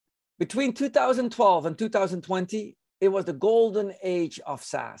Between 2012 and 2020, it was the golden age of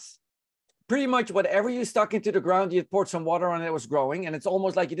SaaS. Pretty much whatever you stuck into the ground, you poured some water on it, it was growing. And it's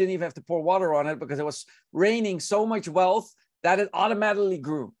almost like you didn't even have to pour water on it because it was raining so much wealth that it automatically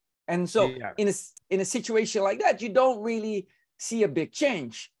grew. And so in a situation like that, you don't really see a big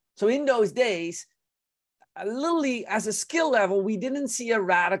change. So in those days, literally as a skill level, we didn't see a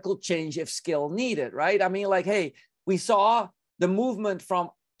radical change if skill needed, right? I mean, like, hey, we saw the movement from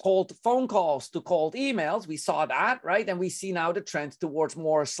cold phone calls to cold emails. We saw that, right? And we see now the trend towards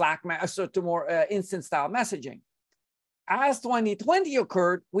more Slack, to more instant style messaging. As 2020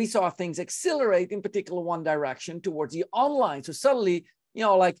 occurred, we saw things accelerate, in particular one direction towards the online. So suddenly,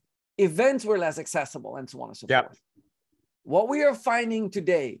 like events were less accessible and so on and so forth. What we are finding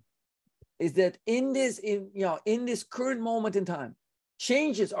today is that in this current moment in time,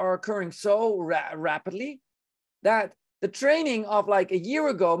 changes are occurring so rapidly that the training of like a year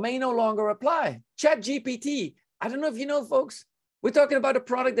ago may no longer apply. ChatGPT, I don't know if you know, folks, we're talking about a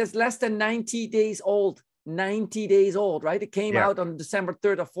product that's less than 90 days old. 90 days old, right? It came out on December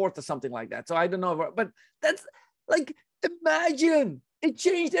 3rd or 4th or something like that. So I don't know, but that's like, imagine, it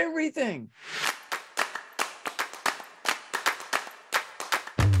changed everything.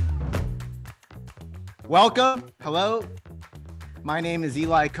 Welcome. Hello. My name is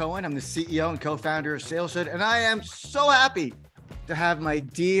Elay Cohen. I'm the CEO and co-founder of SalesHood, and I am so happy to have my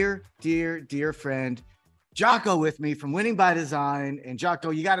dear, dear, dear friend, Jacco, with me from Winning by Design. And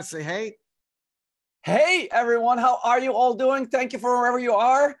Jacco, you got to say, hey. Hey, everyone. How are you all doing? Thank you for wherever you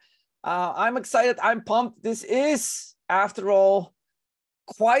are. I'm excited. I'm pumped. This is, after all,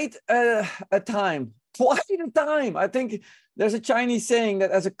 quite a time. Quite a time. I think there's a Chinese saying that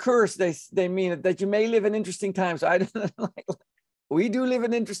as a curse, they mean it, that you may live in interesting times. I don't know. We do live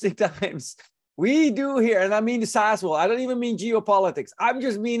in interesting times. We do here. And I mean the SaaS world. I don't even mean geopolitics. I'm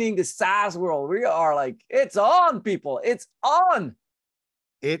just meaning the SaaS world. We are like, it's on, people. It's on.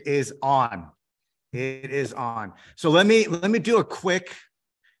 It is on. It is on. So let me do a quick,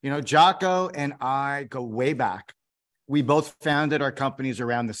 Jacco and I go way back. We both founded our companies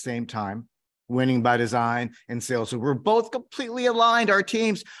around the same time, Winning by Design and Sales. So we're both completely aligned, our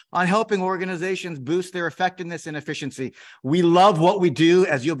teams, on helping organizations boost their effectiveness and efficiency. We love what we do,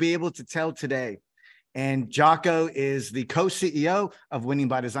 as you'll be able to tell today. And Jacco is the co-CEO of Winning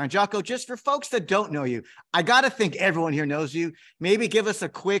by Design. Jacco, just for folks that don't know you, I got to think everyone here knows you. Maybe give us a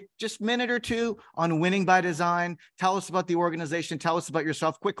quick, just minute or two on Winning by Design. Tell us about the organization. Tell us about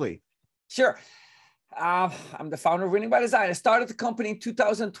yourself quickly. Sure. I'm the founder of Winning by Design. I started the company in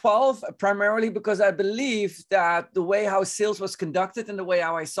 2012, primarily because I believed that the way how sales was conducted and the way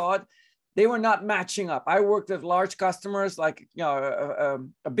how I saw it, they were not matching up. I worked with large customers, like, a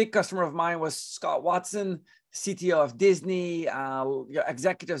big customer of mine was Scott Watson, CTO of Disney,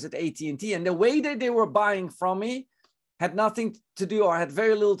 executives at AT&T. And the way that they were buying from me had nothing to do, or had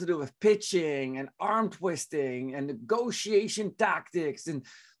very little to do with pitching and arm twisting and negotiation tactics and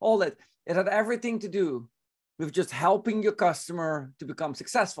all that. It had everything to do with just helping your customer to become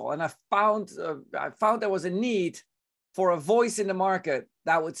successful. And I found there was a need for a voice in the market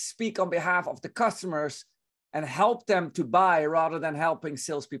that would speak on behalf of the customers and help them to buy rather than helping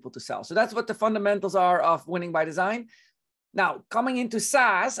salespeople to sell. So that's what the fundamentals are of Winning by Design. Now, coming into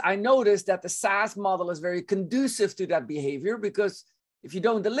SaaS, I noticed that the SaaS model is very conducive to that behavior, because if you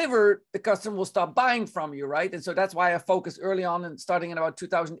don't deliver, the customer will stop buying from you, right? And so that's why I focused early on, and starting in about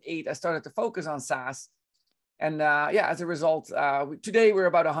 2008, I started to focus on SaaS. And as a result, today we're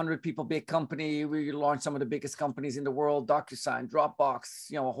about 100 people big company. We launched some of the biggest companies in the world: DocuSign,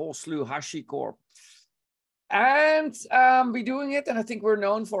 Dropbox, a whole slew, HashiCorp. And we're doing it, and I think we're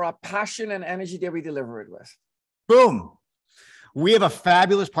known for our passion and energy that we deliver it with. Boom. We have a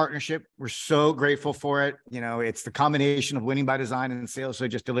fabulous partnership. We're so grateful for it. It's the combination of Winning by Design and Sales. So it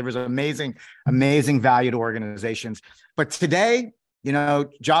just delivers amazing, amazing value to organizations. But today,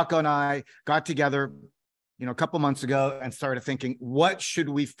 Jacco and I got together, a couple months ago and started thinking, what should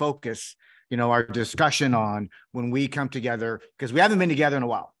we focus, our discussion on when we come together? Because we haven't been together in a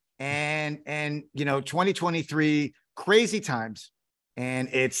while. And 2023, crazy times. And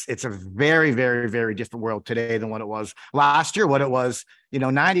it's a very, very, very different world today than what it was last year, what it was,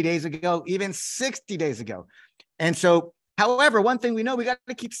 90 days ago, even 60 days ago. And so, however, one thing we know, we got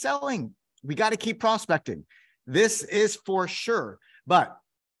to keep selling. We got to keep prospecting. This is for sure. But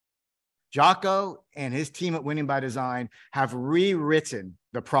Jacco and his team at Winning by Design have rewritten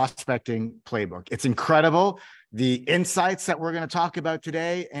the prospecting playbook. It's incredible, the insights that we're going to talk about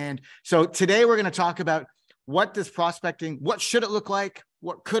today. And so today we're going to talk about, what does prospecting, what should it look like?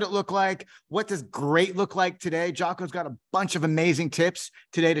 What could it look like? What does great look like today? Jacco's got a bunch of amazing tips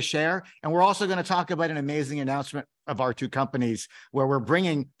today to share. And we're also going to talk about an amazing announcement of our two companies where we're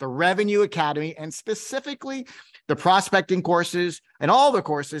bringing the Revenue Academy and specifically the prospecting courses and all the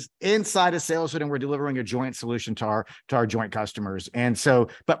courses inside of SalesHood, and we're delivering a joint solution to our joint customers. And so,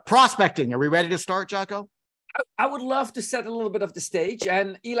 but prospecting, are we ready to start, Jacco? I would love to set a little bit of the stage.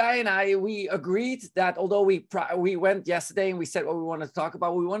 And Eli and I, we agreed that although we went yesterday and we said what we wanted to talk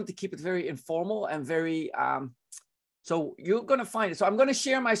about, we wanted to keep it very informal and very, so you're going to find it. So I'm going to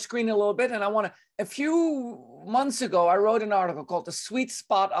share my screen a little bit. And a few months ago, I wrote an article called in the sweet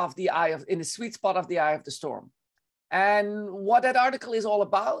spot of the eye of the storm. And what that article is all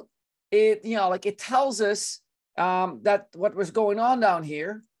about, it tells us that what was going on down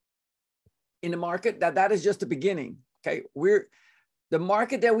here in the market, that is just the beginning. Okay, the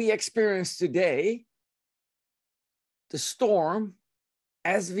market that we experience today, the storm,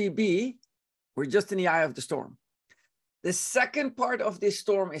 SVB, we're just in the eye of the storm. The second part of this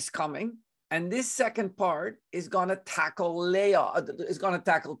storm is coming, and this second part is going to tackle layoff, is going to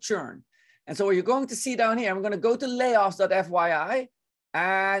tackle churn. And so what you're going to see down here, I'm going to go to layoffs.fyi,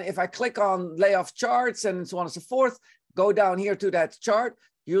 and if I click on layoff charts and so on and so forth, go down here to that chart,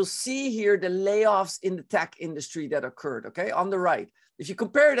 you'll see here the layoffs in the tech industry that occurred, okay, on the right. If you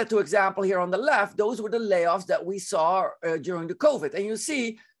compare that to example here on the left, those were the layoffs that we saw during the COVID. And you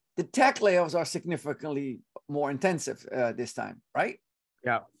see the tech layoffs are significantly more intensive this time, right?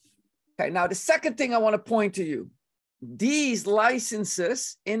 Yeah. Okay, now the second thing I want to point to you, these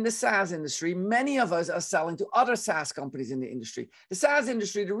licenses in the SaaS industry, many of us are selling to other SaaS companies in the industry. The SaaS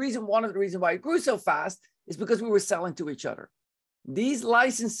industry, one of the reasons why it grew so fast is because we were selling to each other. These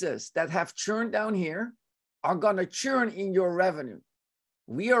licenses that have churned down here are going to churn in your revenue.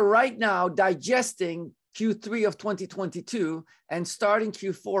 We are right now digesting Q3 of 2022 and starting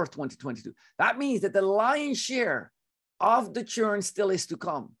Q4 of 2022. That means that the lion's share of the churn still is to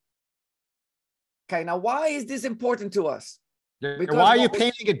come. Okay, now why is this important to us? Because why are you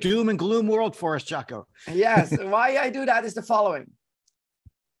painting a doom and gloom world for us, Jacco? Yes, why I do that is the following.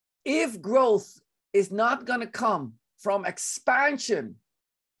 If growth is not going to come from expansion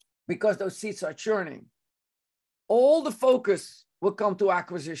because those seats are churning, all the focus will come to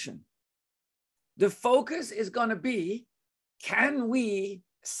acquisition. The focus is going to be, can we,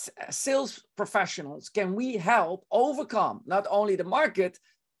 sales professionals, can we help overcome not only the market,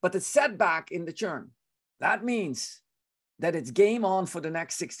 but the setback in the churn? That means that it's game on for the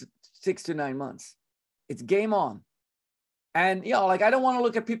next six to 9 months. It's game on. And, I don't want to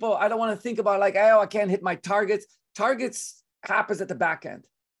look at people, I don't want to think about like, oh, I can't hit my targets. Targets happens at the back end.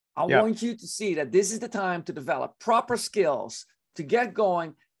 I want you to see that this is the time to develop proper skills to get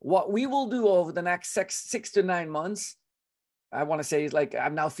going. What we will do over the next six to 9 months, I want to say is like, I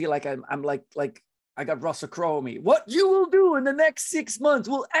now feel like I'm like I got Russell Crowe in me. What you will do in the next 6 months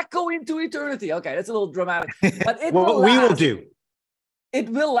will echo into eternity. Okay, that's a little dramatic, but what we will do. It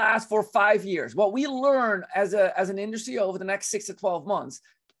will last for 5 years. What we learn as an industry over the next 6 to 12 months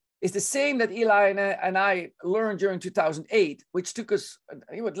is the same that Eli and I learned during 2008, which took us,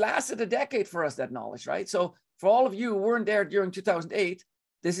 it lasted a decade for us, that knowledge, right? So for all of you who weren't there during 2008,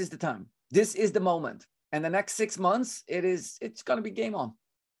 this is the time. This is the moment. And the next 6 months, it's going to be game on.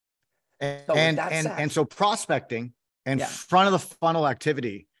 And so prospecting and front of the funnel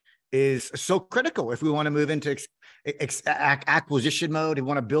activity is so critical if we want to move into acquisition mode and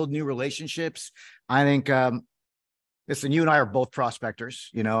want to build new relationships. I think, listen, you and I are both prospectors.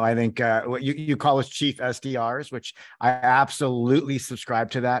 I think what you call us chief SDRs, which I absolutely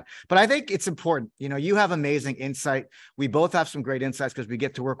subscribe to that. But I think it's important. You have amazing insight. We both have some great insights because we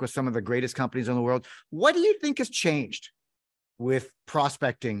get to work with some of the greatest companies in the world. What do you think has changed with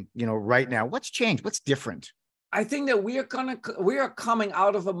prospecting, right now? What's changed? What's different? I think that we are coming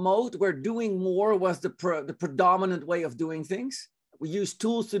out of a mode where doing more was the predominant way of doing things. We use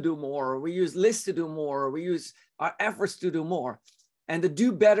tools to do more, or we use lists to do more, or we use our efforts to do more. And the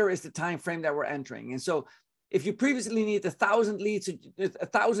do better is the time frame that we're entering. And so if you previously needed 1,000 leads,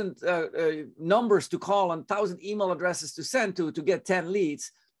 1,000 numbers to call and 1,000 email addresses to send to get 10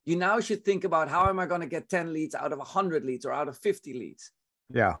 leads, you now should think about, how am I going to get 10 leads out of 100 leads or out of 50 leads?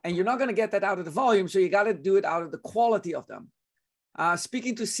 Yeah. And you're not going to get that out of the volume. So you got to do it out of the quality of them.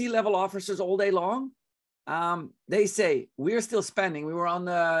 Speaking to C-level officers all day long, they say, we're still spending. We were on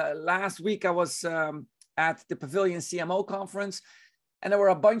last week, I was at the Pavilion CMO conference, and there were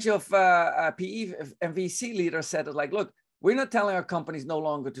a bunch of PE and VC leaders said, like, look, we're not telling our companies no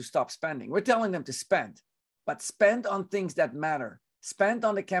longer to stop spending. We're telling them to spend, but spend on things that matter. Spend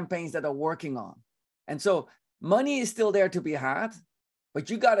on the campaigns that are working on. And so money is still there to be had. but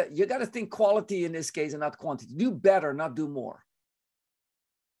you gotta think quality in this case and not quantity. Do better, not do more.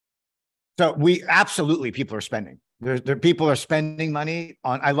 So people are spending. People are spending money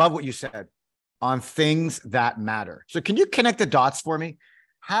on, I love what you said, on things that matter. So can you connect the dots for me?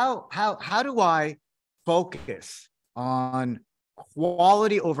 How do I focus on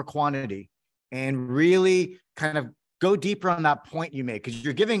quality over quantity and really kind of go deeper on that point you made? Because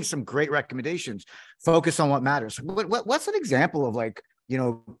you're giving some great recommendations. Focus on what matters. What's an example of, like,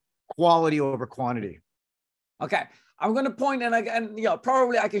 quality over quantity? Okay. I'm going to point, and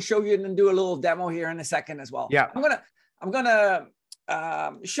probably I can show you and do a little demo here in a second as well. Yeah. I'm gonna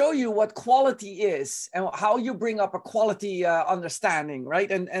show you what quality is and how you bring up a quality understanding, right?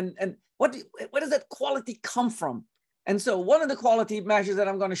 And what does that quality come from? And so one of the quality measures that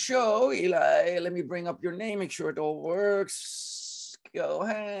I'm going to show, Elay, let me bring up your name, make sure it all works. Go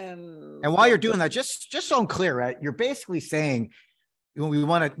ahead. And while you're doing that, just so I'm clear, right? You're basically saying we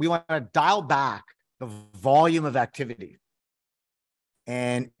want to dial back the volume of activity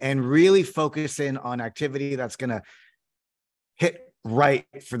and really focus in on activity that's going to hit right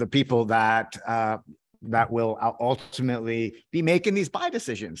for the people that will ultimately be making these buy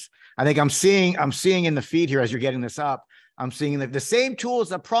decisions. I think I'm seeing in the feed here, as you're getting this up, I'm seeing that the same tools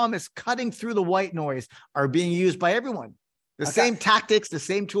that promise cutting through the white noise are being used by everyone. The same tactics, the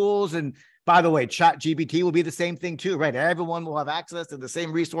same tools. And by the way, ChatGPT will be the same thing too, right? Everyone will have access to the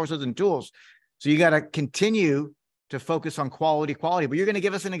same resources and tools. So you got to continue to focus on quality, but you're going to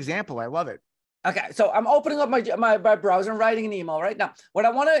give us an example. I love it. Okay, so I'm opening up my browser and writing an email right now. What I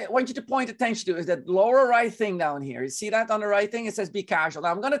want you to point attention to is that lower right thing down here. You see that on the right thing? It says be casual.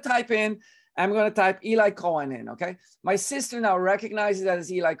 Now I'm going to type Elay Cohen in, okay? My sister now recognizes that it's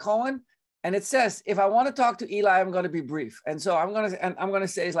Elay Cohen, and it says, if I want to talk to Elay, I'm going to be brief. And so I'm going to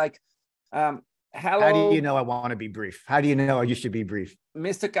say it's like, hello. How do you know I want to be brief? How do you know you should be brief? I'm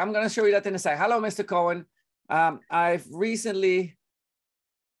going to show you that in a second. Hello, Mr. Cohen. I've recently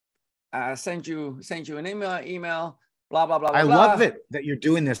sent you an email, blah, blah, blah, I blah. love it that you're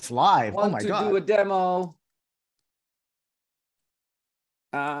doing this live. Oh my God. Want to do a demo.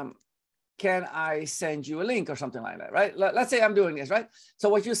 Can I send you a link or something like that, right? Let's say I'm doing this, right? So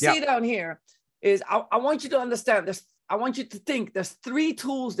what you see down here is I want you to understand this. I want you to think there's 3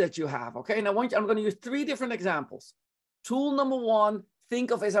 tools that you have, okay? And I'm going to use 3 different examples. Tool number 1,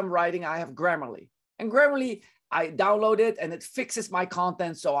 think of as I'm writing, I have Grammarly. And Grammarly, I download it and it fixes my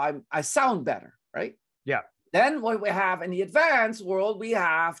content so I sound better, right? Yeah. Then what we have in the advanced world, we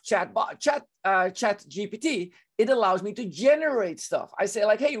have ChatGPT. It allows me to generate stuff. I say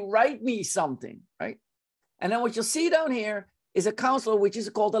like, hey, write me something, right? And then what you'll see down here is a counselor, which is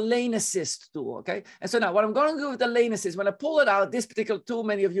called the Lane Assist tool, okay? And so now what I'm going to do with the Lane Assist, when I pull it out, this particular tool,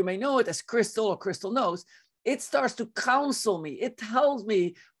 many of you may know it as Crystal or Crystal knows, it starts to counsel me. It tells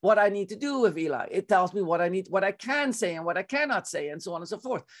me what I need to do with Elay. It tells me what I can say and what I cannot say, and so on and so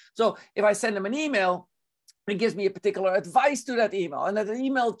forth. So if I send them an email, it gives me a particular advice to that email, and that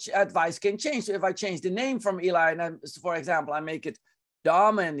email advice can change. So if I change the name from Elay, and for example, I make it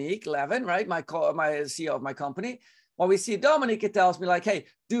Dominique Levin, right? My CEO of my company. When we see Dominique, it tells me like, hey,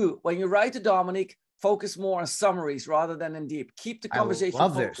 when you write to Dominique, focus more on summaries rather than in deep. Keep the conversation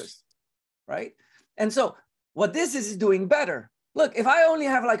focused, right? And so what this is doing better. Look, if I only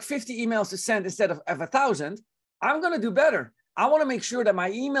have like 50 emails to send instead of 1,000, I'm going to do better. I want to make sure that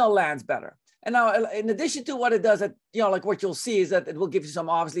my email lands better. And now, in addition to what it does, that like what you'll see is that it will give you some,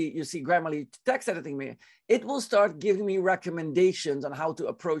 obviously, you see Grammarly text editing. It will start giving me recommendations on how to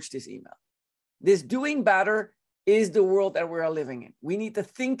approach this email. This doing better is the world that we're living in. We need to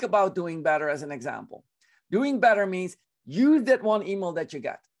think about doing better as an example. Doing better means use that one email that you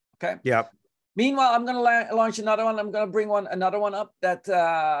got. Okay. Yep. Meanwhile, I'm going to launch another one. I'm going to bring another one up that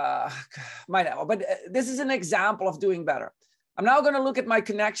might have, but this is an example of doing better. I'm now going to look at my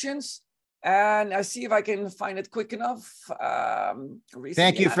connections and I see if I can find it quick enough.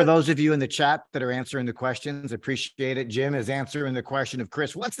 Thank you for those of you in the chat that are answering the questions. Appreciate it. Jim is answering the question of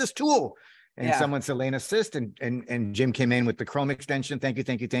Chris, what's this tool? And someone said Lane Assist, and Jim came in with the Chrome extension.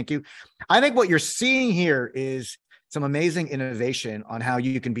 Thank you. I think what you're seeing here is some amazing innovation on how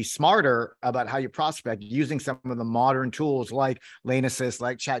you can be smarter about how you prospect using some of the modern tools like Lane Assist,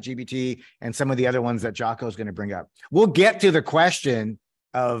 like ChatGPT, and some of the other ones that Jacco is going to bring up. We'll get to the question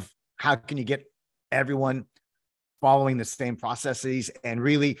of how can you get everyone following the same processes and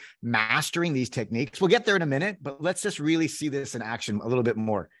really mastering these techniques. We'll get there in a minute, but let's just really see this in action a little bit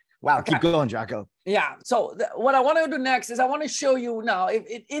more. Wow, okay. Keep going, Jacco. Yeah. So what I want to do next is I want to show you now, if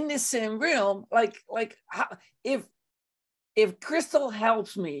in this same realm, like how, if Crystal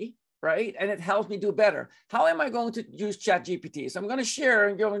helps me right? And it helps me do better. How am I going to use ChatGPT? So I'm going to share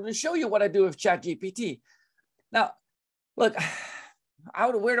and I'm going to show you what I do with ChatGPT. Now, look,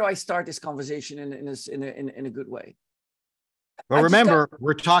 where do I start this conversation in a good way? Well, remember,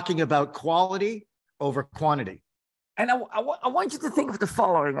 we're talking about quality over quantity. And I want you to think of the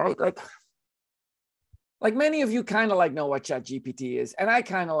following, right? Like many of you kind of like know what ChatGPT is, and I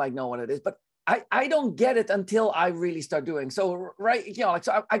kind of like know what it is, but I don't get it until I really start doing. So, right, you know, like,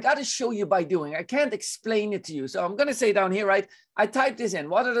 so I got to show you by doing. I can't explain it to you. So I'm going to say down here, right? I typed this in.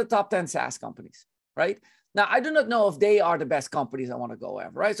 What are the top 10 SaaS companies, right? Now, I do not know if they are the best companies I want to go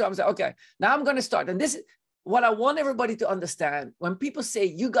after, right? So I'm saying, okay, now I'm going to start. And this is what I want everybody to understand. When people say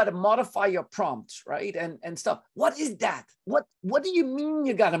you got to modify your prompts, right? And stuff, what is that? What do you mean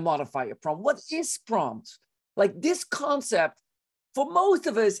you got to modify your prompt? What is prompts? Like this concept for most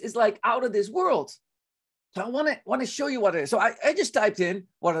of us is like out of this world. So I want to show you what it is. So I just typed in,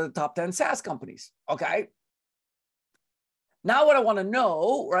 what are the top 10 SaaS companies? Okay. Now what I want to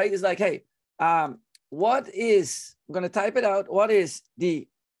know, right, is like, hey, I'm going to type it out. What is the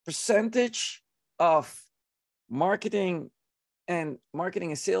percentage of marketing and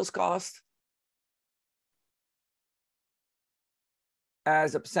sales cost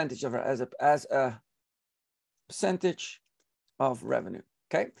as a percentage of of revenue?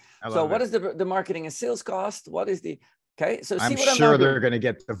 Okay. So what is the marketing and sales cost? What is the, okay. So I'm sure they're going to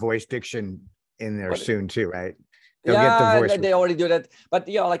get the voice diction in there soon too, right? They'll get the voice. They already do that. But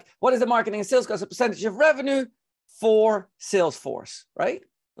you know, like what is the marketing and sales cost, a percentage of revenue for Salesforce, right?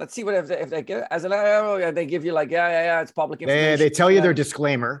 Let's see what if they give as an arrow, they give you like, yeah, it's public information. They tell you their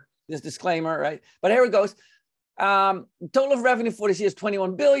disclaimer. This disclaimer, right? But here it goes. Total of revenue for this year is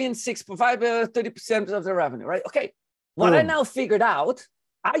 21 billion, 6.5 billion, 30% of the revenue, right? Okay. What I now figured out,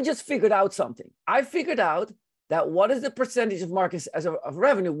 I just figured out something. I figured out that what is the percentage of markets of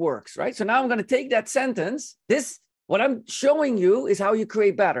revenue works, right? So now I'm going to take that sentence. What I'm showing you is how you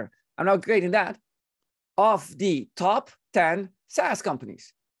create better. I'm now creating that of the top 10 SaaS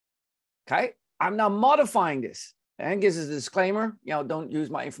companies. Okay. I'm now modifying this and gives us a disclaimer, you know, don't use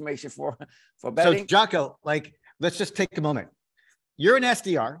my information for betting. So Jacco, like, let's just take a moment. You're an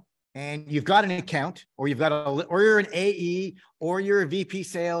SDR and you've got an account, or you're an AE, or you're a VP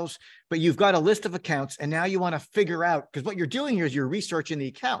sales, but you've got a list of accounts, and now you want to figure out, because what you're doing here is you're researching the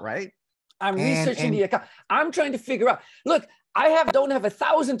account, right? I'm researching the account. I'm trying to figure out, look, don't have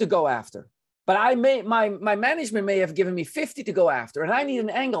 1,000 to go after, but my management may have given me 50 to go after, and I need an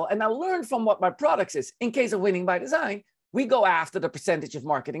angle. And I learned from what my products is. In case of winning by design, we go after the percentage of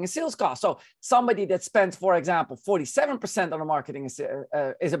marketing and sales costs. So somebody that spends, for example, 47% on the marketing is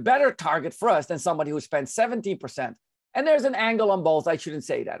a better target for us than somebody who spends 17%. And there's an angle on both. I shouldn't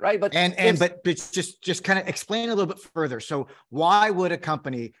say that, right? But just kind of explain a little bit further. So why would a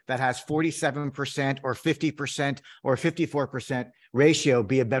company that has 47% or 50% or 54% ratio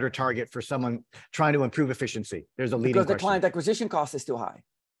be a better target for someone trying to improve efficiency? There's a leading question. Because the client acquisition cost is too high.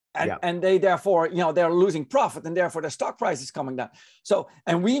 And they therefore, you know, they're losing profit, and therefore the stock price is coming down. So,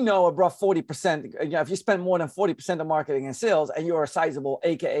 and we know above 40%, you know, if you spend more than 40% of marketing and sales and you're a sizable,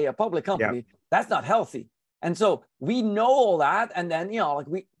 AKA a public company, that's not healthy. And so we know all that. And then, you know, like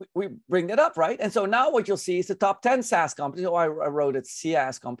we bring that up, right? And so now what you'll see is the top 10 SaaS companies. Oh, I wrote it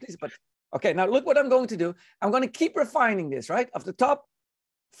SaaS companies, but okay, now look what I'm going to do. I'm going to keep refining this, right? Of the top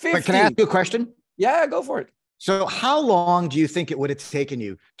 50. But can I ask you a question? Yeah, go for it. So how long do you think it would have taken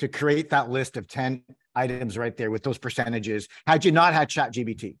you to create that list of 10 items right there with those percentages had you not had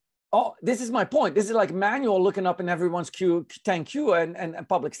ChatGPT? Oh, this is my point. This is like manual looking up in everyone's 10Q and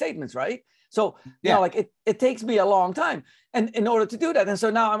public statements, right? So, you know, like it takes me a long time and in order to do that. And so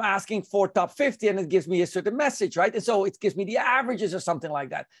now I'm asking for top 50 and it gives me a certain message, right? And so it gives me the averages or something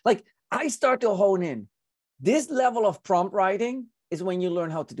like that. Like I start to hone in. This level of prompt writing is when you learn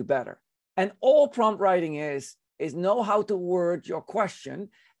how to do better. And all prompt writing is know how to word your question.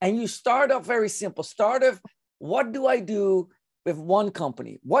 And you start off very simple. Start off, what do I do with one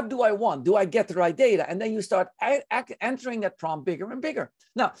company? What do I want? Do I get the right data? And then you start entering that prompt bigger and bigger.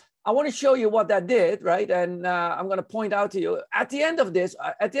 Now, I want to show you what that did, right? And I'm going to point out to you at the end of this,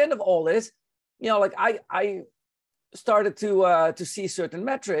 at the end of all this, you know, like I started to see certain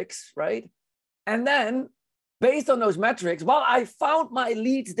metrics, right? And then based on those metrics, well, I found my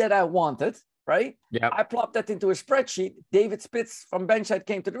leads that I wanted, right? Yeah. I plopped that into a spreadsheet. David Spitz from Benchite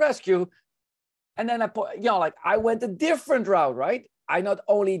came to the rescue. And then I put, you know, like I went a different route, right? I not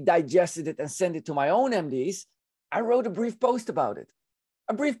only digested it and sent it to my own MDs, I wrote a brief post about it.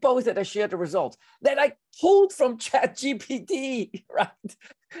 A brief post that I shared the results that I pulled from ChatGPT, right?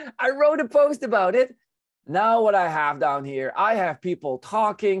 I wrote a post about it. Now what I have down here, I have people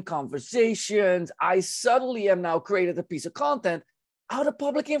talking, conversations. I suddenly am now created a piece of content out of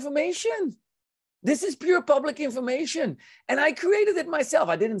public information. This is pure public information. And I created it myself.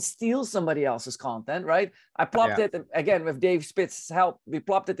 I didn't steal somebody else's content, right? I plopped it, again, with Dave Spitz's help, we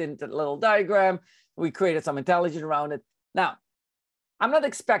plopped it into a little diagram. We created some intelligence around it. Now, I'm not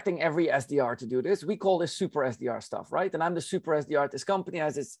expecting every SDR to do this. We call this super SDR stuff, right? And I'm the super SDR at this company,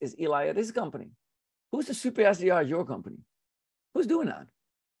 as is Elay at his company. Who's the super SDR at your company? Who's doing that?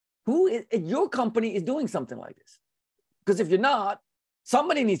 Who at your company is doing something like this? Because if you're not,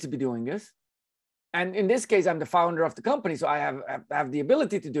 somebody needs to be doing this. And in this case, I'm the founder of the company, so I have the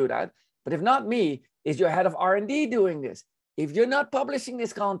ability to do that. But if not me, is your head of R&D doing this? If you're not publishing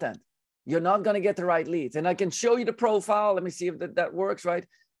this content, you're not going to get the right leads. And I can show you the profile. Let me see if that works, right?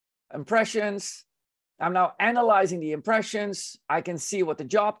 Impressions. I'm now analyzing the impressions. I can see what the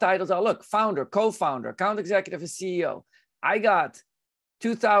job titles are. Look, founder, co-founder, account executive, and CEO. I got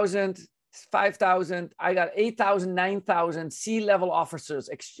 2,000, 5,000. I got 8,000, 9,000 C-level officers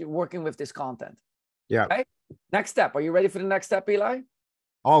working with this content. Yeah. Okay. Next step. Are you ready for the next step, Elay?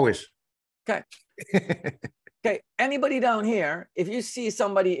 Always. Okay. Okay. Anybody down here, if you see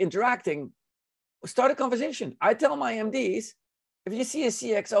somebody interacting, start a conversation. I tell my MDs, if you see a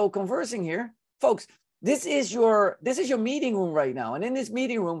CXO conversing here, folks, this is your meeting room right now. And in this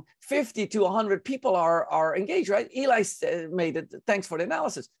meeting room, 50 to 100 people are engaged, right? Elay made it. Thanks for the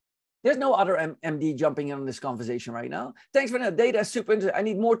analysis. There's no other MD jumping in on this conversation right now. Thanks for the data. Is super interesting. I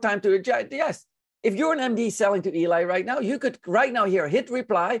need more time to adjust. Yes. If you're an MD selling to Elay right now, you could right now here hit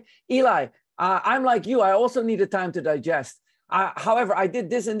reply. Elay, I'm like you. I also needed time to digest. However, I did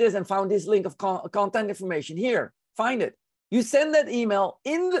this and this and found this link of content information here. Find it. You send that email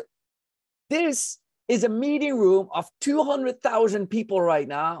this is a meeting room of 200,000 people right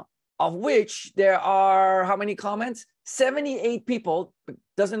now, of which there are how many comments? 78 people.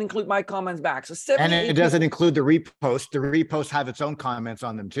 Doesn't include my comments back. So 78 and it doesn't include the repost. The reposts have its own comments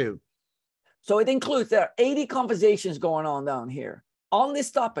on them too. So it includes, there are 80 conversations going on down here on this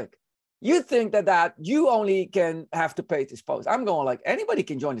topic. You think that you only can have to pay this post. I'm going like, anybody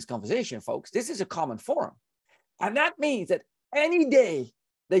can join this conversation, folks. This is a common forum. And that means that any day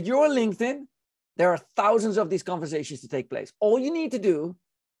that you're on LinkedIn, there are thousands of these conversations to take place. All you need to do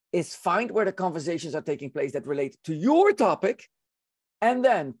is find where the conversations are taking place that relate to your topic. And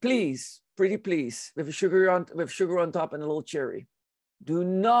then please, pretty please, with sugar on top and a little cherry, do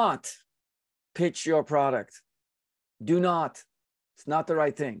not pitch your product. Do not. It's not the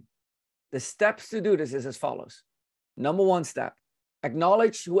right thing. The steps to do this is as follows. Number one step,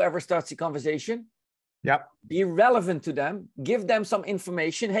 acknowledge whoever starts the conversation. Yep. Be relevant to them. Give them some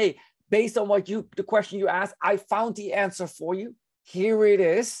information. Hey, based on the question you asked, I found the answer for you. Here it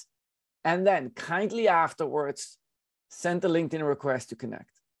is. And then kindly afterwards, send a LinkedIn request to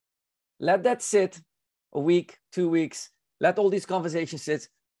connect. Let that sit a week, 2 weeks. Let all these conversations sit.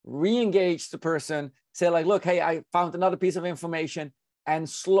 Re-engage the person. Say like, look, hey, I found another piece of information, and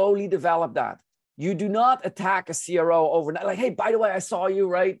slowly develop that. You do not attack a CRO overnight. Like, hey, by the way, I saw you,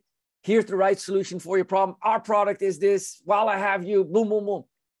 right? Here's the right solution for your problem. Our product is this. While I have you, boom, boom, boom.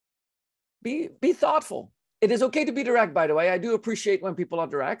 Be thoughtful. It is okay to be direct, by the way. I do appreciate when people are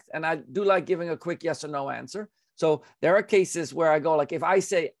direct, and I do like giving a quick yes or no answer. So there are cases where I go like, if I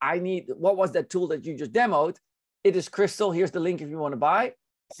say, what was that tool that you just demoed? It is crystal. Here's the link if you want to buy.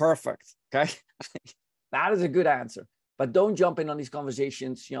 Perfect. Okay. That is a good answer. But don't jump in on these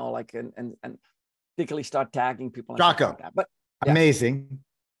conversations, like, and particularly start tagging people. Jacco, like that. But yeah. Amazing.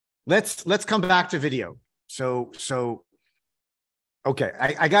 Let's come back to video. So okay,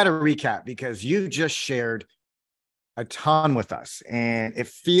 I got to recap because you just shared a ton with us, and it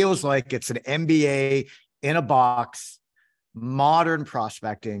feels like it's an MBA in a box, modern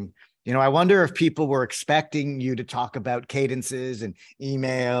prospecting. I wonder if people were expecting you to talk about cadences and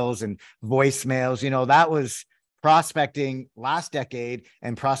emails and voicemails. That was prospecting last decade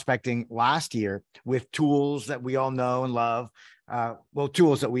and prospecting last year with tools that we all know and love.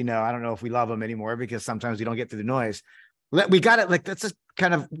 Tools that we know. I don't know if we love them anymore because sometimes we don't get through the noise. We got it. Like, that's just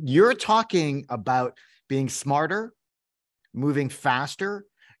kind of, you're talking about being smarter, moving faster,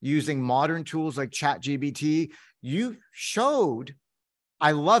 using modern tools like ChatGPT. You showed,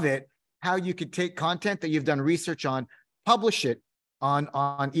 I love it, how you could take content that you've done research on, publish it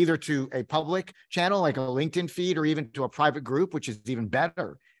on either to a public channel like a LinkedIn feed or even to a private group, which is even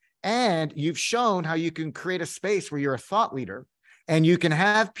better. And you've shown how you can create a space where you're a thought leader and you can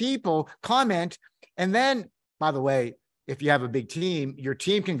have people comment. And then, by the way, if you have a big team, your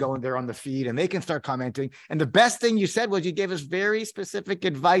team can go in there on the feed and they can start commenting. And the best thing you said was you gave us very specific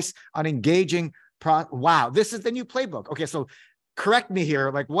advice on engaging Wow, this is the new playbook. Okay, so correct me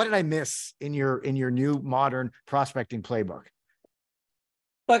here. Like, what did I miss in your new modern prospecting playbook?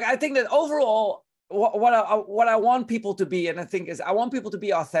 Look, I think that overall, what I want people to be, and I think is I want people to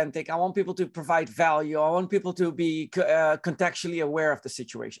be authentic. I want people to provide value. I want people to be contextually aware of the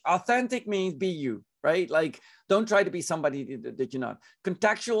situation. Authentic means be you, right? Like, don't try to be somebody that you're not.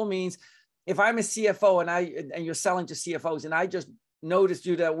 Contextual means if I'm a CFO and you're selling to CFOs, and I just noticed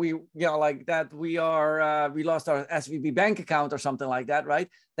you that we lost our SVB bank account or something like that, right?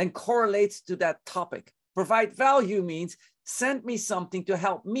 Then correlates to that topic. Provide value means send me something to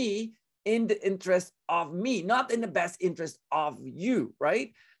help me in the interest of me, not in the best interest of you,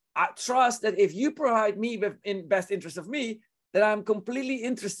 right? I trust that if you provide me with in best interest of me, that I'm completely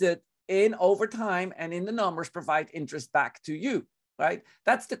interested in over time and in the numbers provide interest back to you, right?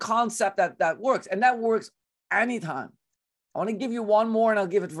 That's the concept that works, and that works anytime. I want to give you one more, and I'll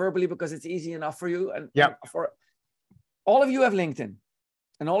give it verbally because it's easy enough for you. And for all of you have LinkedIn,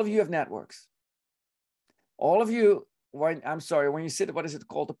 and all of you have networks. All of you, when you sit, what is it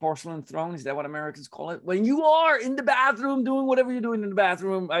called? The porcelain throne? Is that what Americans call it? When you are in the bathroom doing whatever you're doing in the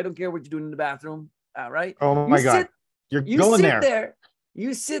bathroom, I don't care what you're doing in the bathroom, right? Oh my God. You're going there.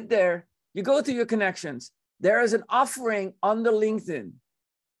 You sit there, you go to your connections. There is an offering under LinkedIn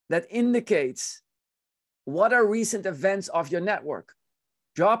that indicates what are recent events of your network,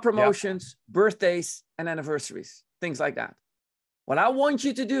 job promotions, birthdays, and anniversaries, things like that. What I want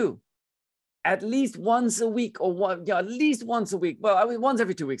you to do at least once a week at least once a week. Well, I mean, once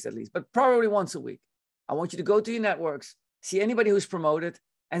every 2 weeks at least, but probably once a week. I want you to go to your networks, see anybody who's promoted,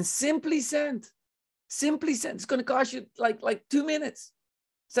 and simply send. It's going to cost you like 2 minutes.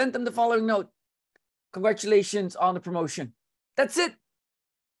 Send them the following note. Congratulations on the promotion. That's it.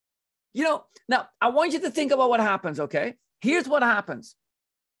 Now I want you to think about what happens, okay? Here's what happens.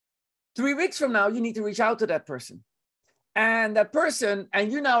 3 weeks from now, you need to reach out to that person. And that person,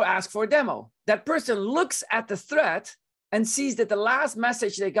 and you now ask for a demo. That person looks at the thread and sees that the last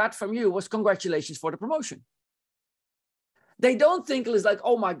message they got from you was congratulations for the promotion. They don't think it's like,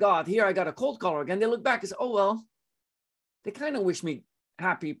 oh my God, here I got a cold caller again. They look back and say, oh, well, they kind of wish me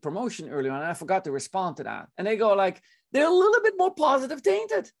happy promotion earlier on, and I forgot to respond to that. And they go like, they're a little bit more positive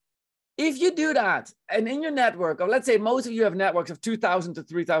tainted. If you do that, and in your network, or let's say most of you have networks of 2,000 to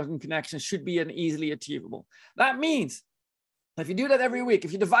 3,000 connections, should be an easily achievable. That means if you do that every week,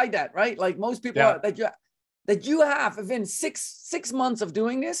 if you divide that, right? Like most people that you have within six months of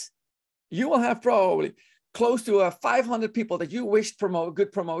doing this, you will have probably close to 500 people that you wished promote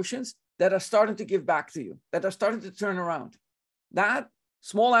good promotions that are starting to give back to you, that are starting to turn around. That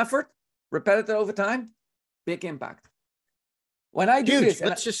small effort, repetitive over time, big impact. When I do this,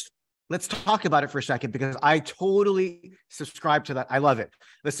 let's talk about it for a second, because I totally subscribe to that. I love it.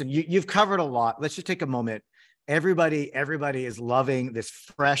 Listen, you've covered a lot. Let's just take a moment. Everybody is loving this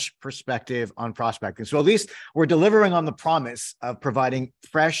fresh perspective on prospecting. So at least we're delivering on the promise of providing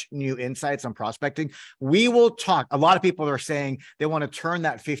fresh new insights on prospecting. We will talk. A lot of people are saying they want to turn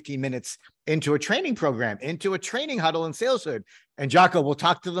that 15 minutes into a training program, into a training huddle in SalesHood. And Jacco, we'll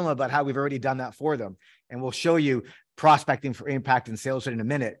talk to them about how we've already done that for them. And we'll show you prospecting for impact in SalesHood in a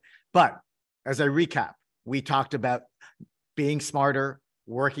minute. But as I recap, we talked about being smarter,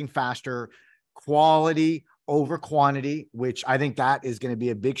 working faster, quality over quantity, which I think that is going to be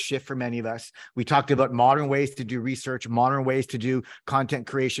a big shift for many of us. We talked about modern ways to do research, modern ways to do content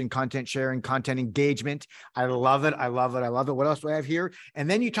creation, content sharing, content engagement. I love it. What else do I have here? And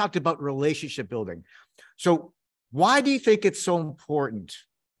then you talked about relationship building. So why do you think it's so important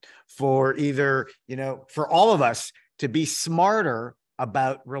for for all of us to be smarter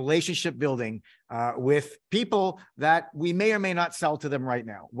about relationship building with people that we may or may not sell to them right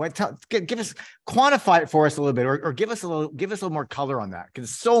now? Quantify it for us a little bit, or give us a little more color on that, because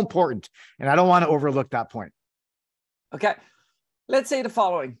it's so important, and I don't want to overlook that point. Okay, let's say the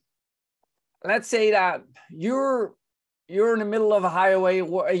following. Let's say that you're in the middle of a highway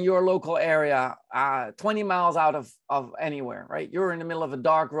in your local area, 20 miles out of anywhere, right? You're in the middle of a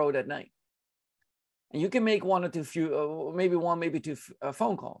dark road at night. And you can make one or two, maybe two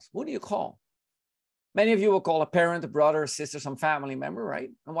phone calls. Who do you call? Many of you will call a parent, a brother, a sister, some family member, right?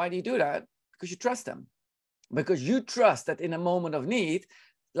 And why do you do that? Because you trust them. Because you trust that in a moment of need,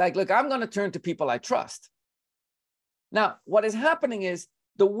 like, look, I'm going to turn to people I trust. Now, what is happening is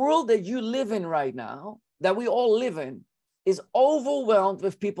the world that you live in right now, that we all live in, is overwhelmed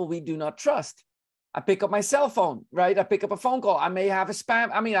with people we do not trust. I pick up my cell phone, right? I pick up a phone call. I may have a spam.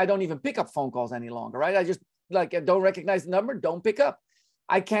 I mean, I don't even pick up phone calls any longer, right? I just I don't recognize the number, don't pick up.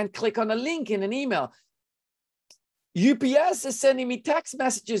 I can't click on a link in an email. UPS is sending me text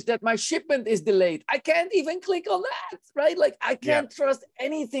messages that my shipment is delayed. I can't even click on that, right? Like I can't trust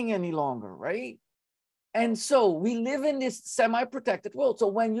anything any longer, right? And so we live in this semi-protected world. So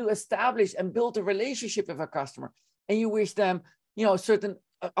when you establish and build a relationship with a customer and you wish them, certain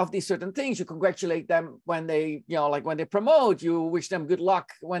of these certain things, you congratulate them when they, like when they promote, you wish them good luck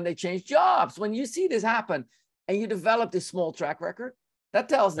when they change jobs. When you see this happen and you develop this small track record, that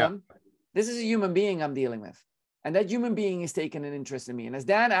tells them, this is a human being I'm dealing with. And that human being is taking an interest in me. And as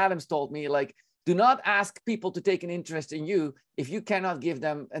Dan Adams told me, like, do not ask people to take an interest in you if you cannot give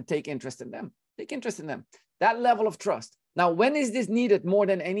them and take interest in them. Take interest in them. That level of trust. Now, when is this needed more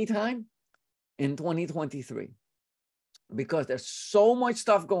than any time? In 2023. Because there's so much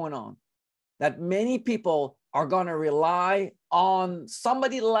stuff going on that many people are going to rely on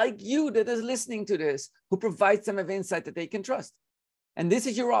somebody like you that is listening to this, who provides them with insight that they can trust. And this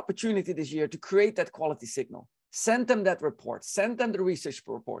is your opportunity this year to create that quality signal. Send them that report. Send them the research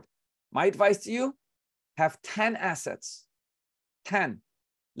report. My advice to you, have 10 assets. 10.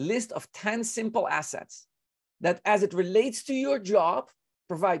 List of 10 simple assets that, as it relates to your job,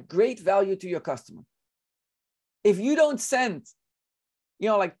 provide great value to your customer. If you don't send,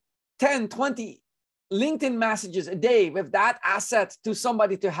 like 10, 20 LinkedIn messages a day with that asset to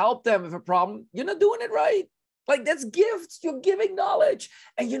somebody to help them with a problem, you're not doing it right. Like, that's gifts. You're giving knowledge.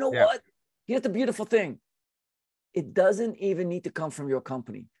 And you know what? Here's the beautiful thing. It doesn't even need to come from your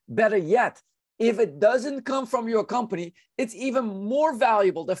company. Better yet, if it doesn't come from your company, it's even more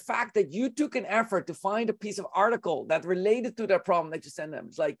valuable. The fact that you took an effort to find a piece of article that related to that problem that you send them.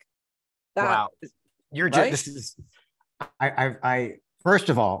 It's like that. Wow. You're just, right? This is, I first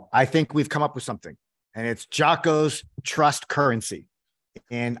of all, I think we've come up with something, and it's Jacco's trust currency.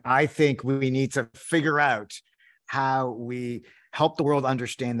 And I think we need to figure out how we help the world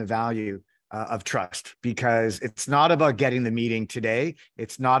understand the value of trust, because it's not about getting the meeting today.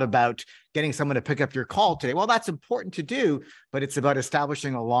 It's not about getting someone to pick up your call today. Well, that's important to do, but it's about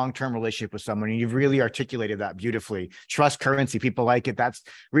establishing a long-term relationship with someone. And you've really articulated that beautifully. Trust currency, people like it. That's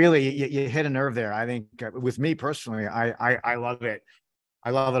really, you hit a nerve there. I think with me personally, I love it. I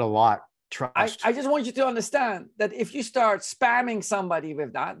love it a lot. Trust. I just want you to understand that if you start spamming somebody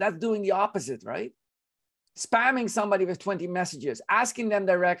with that, that's doing the opposite, right? Spamming somebody with 20 messages, asking them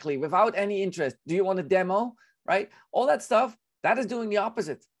directly without any interest. Do you want a demo? Right? All that stuff, that is doing the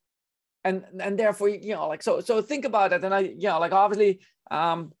opposite. And therefore, so think about it. And obviously,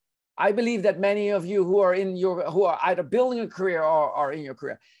 I believe that many of you who are either building a career or are in your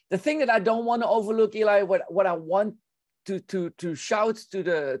career. The thing that I don't want to overlook, Elay, what I want to shout to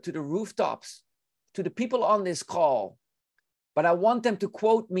the rooftops, to the people on this call, but I want them to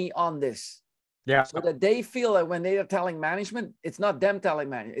quote me on this. Yeah. So that they feel that when they are telling management, it's not them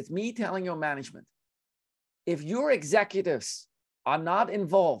telling management, it's me telling your management. If your executives are not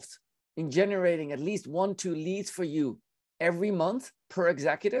involved in generating at least 1-2 leads for you every month per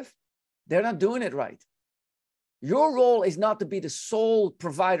executive, they're not doing it right. Your role is not to be the sole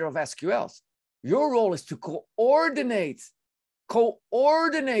provider of SQLs. Your role is to coordinate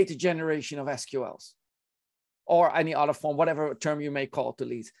the generation of SQLs or any other form, whatever term you may call to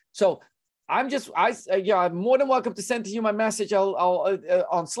leads. So I'm more than welcome to send to you my message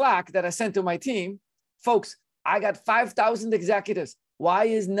on Slack that I sent to my team. Folks, I got 5,000 executives. Why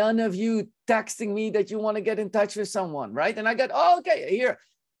is none of you texting me that you want to get in touch with someone, right? And I got, okay, here.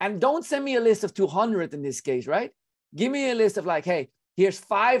 And don't send me a list of 200 in this case, right? Give me a list of like, hey, here's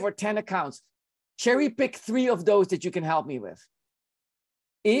 5 or 10 accounts. Cherry pick 3 of those that you can help me with.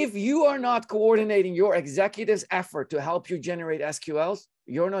 If you are not coordinating your executives' effort to help you generate SQLs,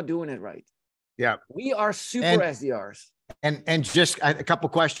 you're not doing it right. Yeah. We are super SDRs. And just a couple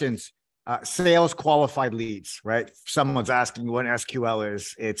questions. Sales qualified leads, right? Someone's asking what SQL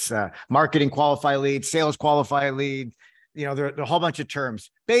is. It's marketing qualified lead, sales qualified lead. There are a whole bunch of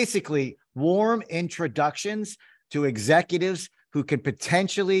terms. Basically, warm introductions to executives who can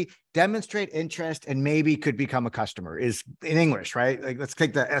potentially demonstrate interest and maybe could become a customer is in English, right? Like, let's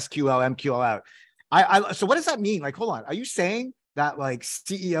take the SQL, MQL out. So what does that mean? Like, hold on. Are you saying that like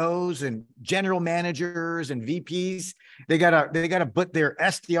CEOs and general managers and VPs, they gotta put their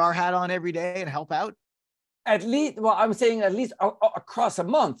SDR hat on every day and help out? At least, well, I'm saying at least across a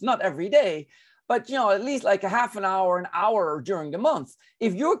month, not every day, but at least like a half an hour during the month.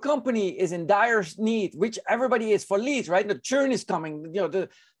 If your company is in dire need, which everybody is for leads, right? The churn is coming,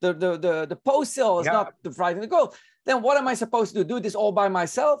 the post sale is not driving the growth. Then what am I supposed to do this all by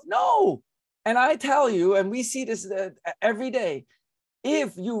myself? No. And I tell you, and we see this every day,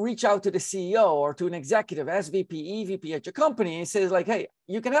 if you reach out to the CEO or to an executive, SVP, EVP at your company and says like, hey,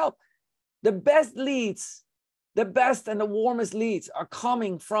 you can help. The best leads The best and the warmest leads are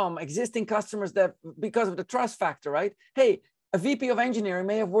coming from existing customers that, because of the trust factor, right? Hey, a VP of engineering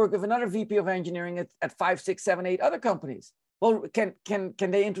may have worked with another VP of engineering at 5, 6, 7, 8 other companies. Well, can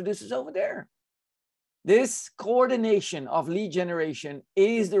they introduce us over there? This coordination of lead generation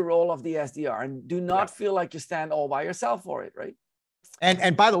is the role of the SDR, and do not feel like you stand all by yourself for it, right?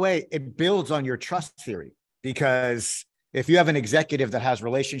 And by the way, it builds on your trust theory, because if you have an executive that has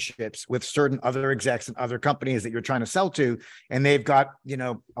relationships with certain other execs and other companies that you're trying to sell to, and they've got, you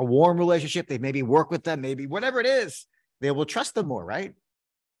know, a warm relationship, they maybe work with them, maybe whatever it is, they will trust them more, right?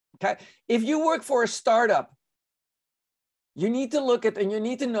 Okay. If you work for a startup, you need to look at, and you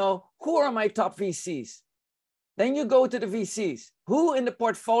need to know, who are my top VCs? Then you go to the VCs. Who in the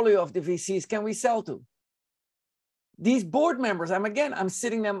portfolio of the VCs can we sell to? These board members, I sit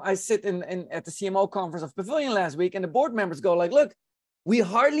in at the CMO conference of Pavilion last week, and the board members go like, look, we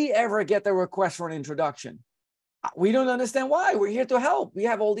hardly ever get a request for an introduction. We don't understand why. We're here to help. We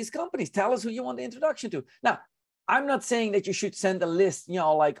have all these companies. Tell us who you want the introduction to. Now, I'm not saying that you should send a list, you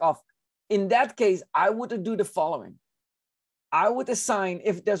know, like of, in that case, I would do the following. I would assign,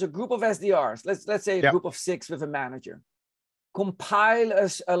 if there's a group of SDRs, let's say a group of 6 with a manager, compile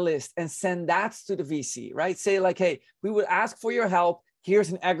a list and send that to the VC, right? Say like, hey, we would ask for your help.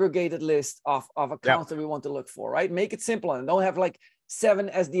 Here's an aggregated list of accounts that we want to look for, right? Make it simple and don't have like 7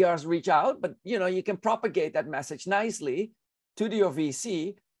 SDRs reach out, but you know, you can propagate that message nicely to your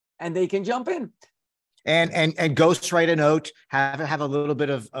VC and they can jump in. And ghost write a note, have a little bit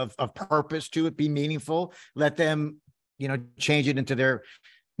of purpose to it, be meaningful, let them, you know, change it into their,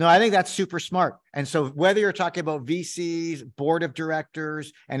 no, I think that's super smart. And so whether you're talking about VCs, board of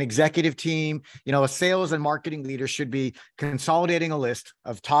directors, an executive team, you know, a sales and marketing leader should be consolidating a list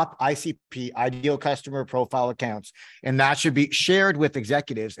of top ICP, ideal customer profile accounts. And that should be shared with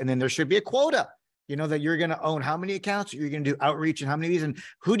executives. And then there should be a quota, you know, that you're going to own how many accounts, you're going to do outreach and how many of these, and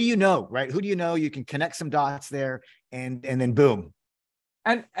who do you know, right? Who do you know? You can connect some dots there and then boom.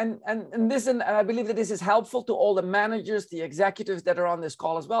 And I believe that this is helpful to all the managers, the executives that are on this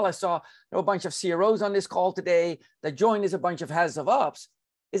call as well. I saw there were a bunch of CROs on this call today that joined as a bunch of heads of ops.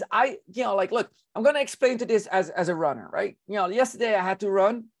 Is look, I'm going to explain to this as a runner, right? You know, yesterday I had to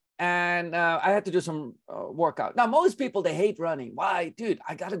run and I had to do some workout. Now, most people, they hate running. Why? Dude,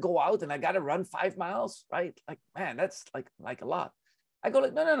 I got to go out and I got to run 5 miles, right? Like, man, that's like a lot. I go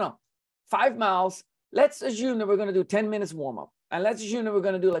like, no. 5 miles. Let's assume that we're going to do 10 minutes warm up. And let's assume that we're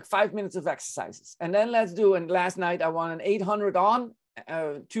going to do like 5 minutes of exercises. And then and last night I won an 800 on,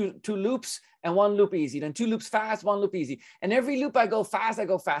 2 loops and 1 loop easy. Then 2 loops fast, 1 loop easy. And every loop I go fast, I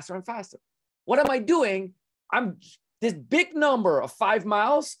go faster and faster. What am I doing? This big number of 5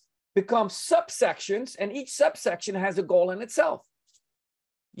 miles becomes subsections, and each subsection has a goal in itself.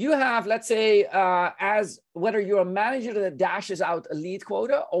 You have, let's say, as whether you're a manager that dashes out a lead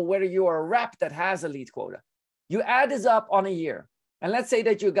quota or whether you're a rep that has a lead quota. You add this up on a year. And let's say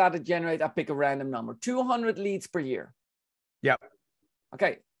that you got to generate, I'll pick a random number, 200 leads per year. Yep.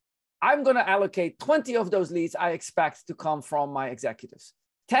 Okay. I'm going to allocate 20 of those leads I expect to come from my executives.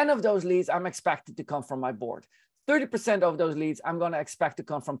 10 of those leads I'm expected to come from my board. 30% of those leads I'm going to expect to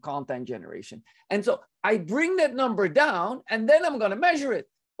come from content generation. And so I bring that number down and then I'm going to measure it.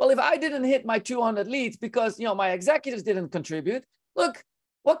 Well, if I didn't hit my 200 leads because, you know, my executives didn't contribute, look,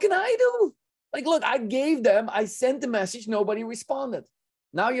 what can I do? Like, look, I sent the message, nobody responded.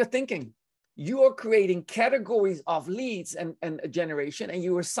 Now you're thinking, you are creating categories of leads and generation, and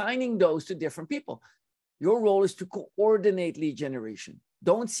you are assigning those to different people. Your role is to coordinate lead generation.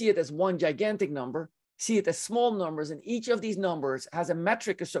 Don't see it as one gigantic number, see it as small numbers, and each of these numbers has a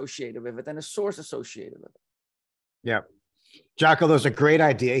metric associated with it and a source associated with it. Yeah. Jacco, there's a great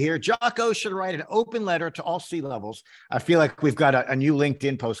idea here. Jacco should write an open letter to all C-levels. I feel like we've got a new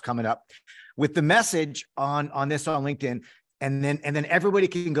LinkedIn post coming up with the message on LinkedIn. And then everybody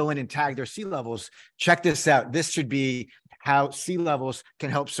can go in and tag their C-levels. Check this out. This should be how C-levels can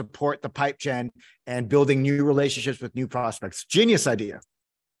help support the pipe gen and building new relationships with new prospects. Genius idea.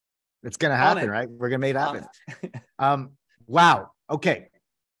 It's going to happen, right? We're going to make it happen. Wow. Okay.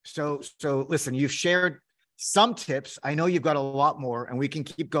 So listen, you've shared some tips. I know you've got a lot more, and we can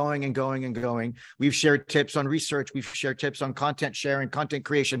keep going and going and going. We've shared tips on research. We've shared tips on content sharing, content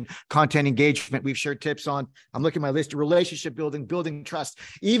creation, content engagement. We've shared tips on, I'm looking at my list of relationship building, building trust,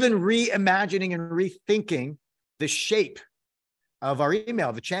 even reimagining and rethinking the shape of our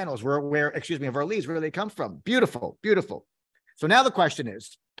email, the channels of our leads, where they come from. Beautiful, beautiful. So now the question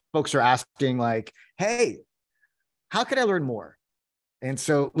is, folks are asking like, hey, how can I learn more? And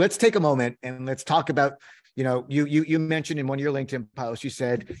so let's take a moment and let's talk about, you know, you mentioned in one of your LinkedIn posts, you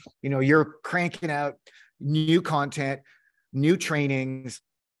said, you know, you're cranking out, new content, new trainings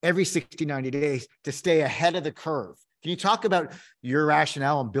every 60, 90 days to stay ahead of the curve. Can you talk about your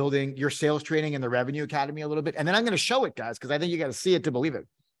rationale on building your sales training and the Revenue Academy a little bit? And then I'm going to show it, guys, because I think you got to see it to believe it.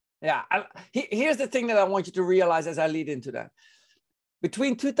 Yeah. Here's the thing that I want you to realize as I lead into that.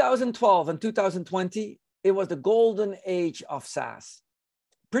 Between 2012 and 2020, it was the golden age of SaaS.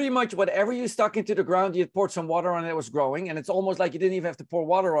 Pretty much whatever you stuck into the ground, you poured some water on it, it was growing. And it's almost like you didn't even have to pour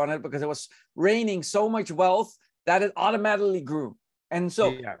water on it because it was raining so much wealth that it automatically grew. And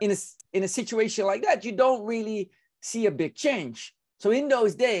so in a situation like that, you don't really see a big change. So in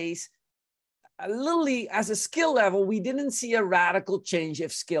those days, literally as a skill level, we didn't see a radical change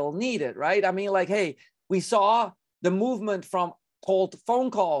if skill needed, right? I mean, like, hey, we saw the movement from cold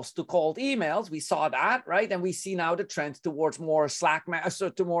phone calls to cold emails. We saw that, right? And we see now the trend towards more Slack,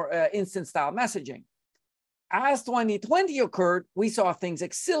 to more instant style messaging. As 2020 occurred, we saw things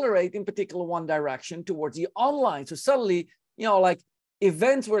accelerate, in particular one direction towards the online. So suddenly, you know, like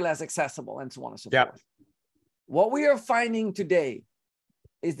events were less accessible and so on and so forth. What we are finding today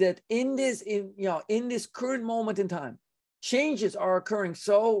is that in this current moment in time, changes are occurring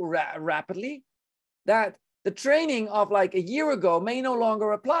so rapidly that the training of like a year ago may no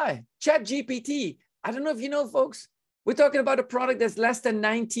longer apply. ChatGPT, I don't know if you know, folks, we're talking about a product that's less than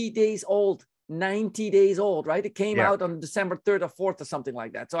 90 days old. 90 days old, right? It came out on December 3rd or 4th or something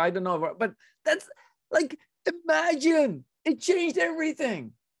like that. So I don't know, but that's like, imagine it changed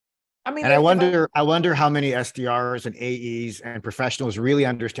everything. I mean, and I wonder how many SDRs and AEs and professionals really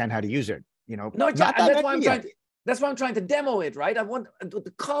understand how to use it. You know, no, that's why I'm trying to demo it, right? I want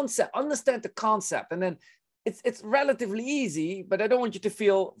the concept, understand the concept, and then it's relatively easy, but I don't want you to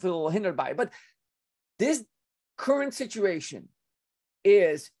feel hindered by it. But this current situation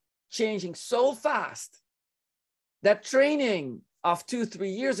is changing so fast that training of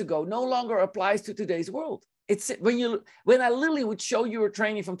 2-3 years ago no longer applies to today's world. It's when I literally would show you a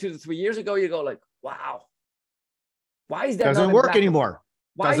training from 2 to 3 years ago, you go like, wow, why is that doesn't work anymore?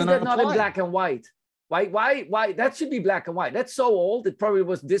 Why is that not in black and white? Why that should be black and white? That's so old. It probably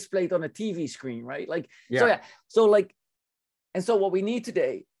was displayed on a TV screen, right? Like, so what we need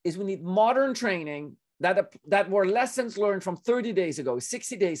today is we need modern training that were lessons learned from 30 days ago,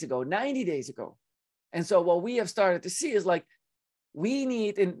 60 days ago, 90 days ago. And so what we have started to see is like, we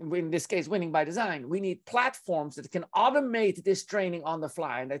need, in this case, Winning by Design, we need platforms that can automate this training on the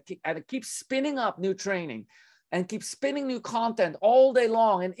fly and that keep spinning up new training and keep spinning new content all day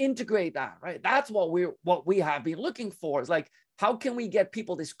long and integrate that, right? That's what we have been looking for. Is like, how can we get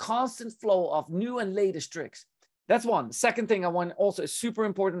people this constant flow of new and latest tricks? That's one. Second thing I want also is super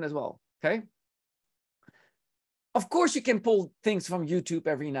important as well, okay? Of course, you can pull things from YouTube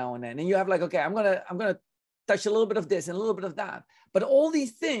every now and then, and you have like, okay, I'm gonna touch a little bit of this and a little bit of that, but all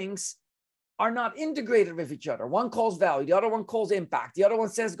these things are not integrated with each other. One calls value, the other one calls impact, the other one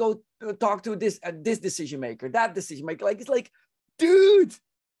says go talk to this decision maker, that decision maker. Like, it's like, dude,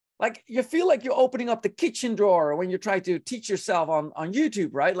 like you feel like you're opening up the kitchen drawer when you try to teach yourself on YouTube,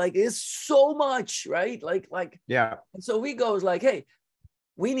 right? Like it's so much, right? Like yeah. And so we goes like, hey,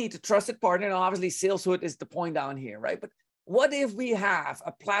 we need a trusted partner. And obviously SalesHood is the point down here, right? But what if we have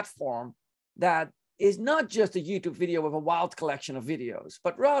a platform that is not just a YouTube video with a wild collection of videos,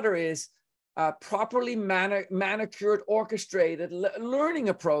 but rather is a properly manicured, orchestrated learning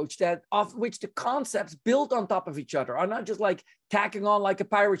approach of which the concepts built on top of each other are not just like tacking on like a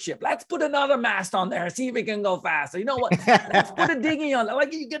pirate ship. Let's put another mast on there and see if we can go faster. You know what? Let's put a dinghy on.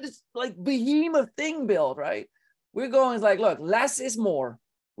 Like you get this like behemoth thing built, right? We're going like, look, less is more.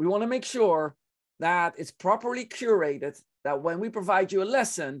 We want to make sure that it's properly curated, that when we provide you a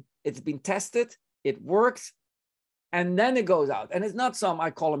lesson, it's been tested, it works, and then it goes out. And it's not some, I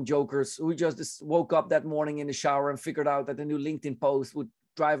call them jokers, who just woke up that morning in the shower and figured out that the new LinkedIn post would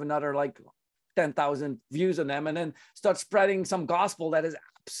drive another like 10,000 views on them and then start spreading some gospel that is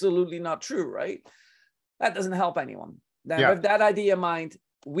absolutely not true, right? That doesn't help anyone. Then with that idea in mind,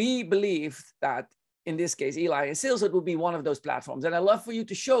 we believe that in this case, Elay and SalesHood will be one of those platforms. And I'd love for you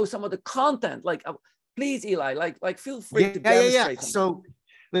to show some of the content. Like, please, Elay, like feel free to demonstrate. So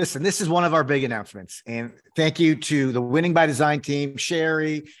listen, this is one of our big announcements. And thank you to the Winning by Design team,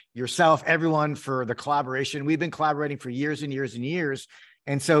 Sherry, yourself, everyone for the collaboration. We've been collaborating for years and years and years.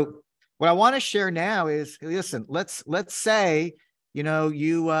 And so what I want to share now is, listen, let's say, you know,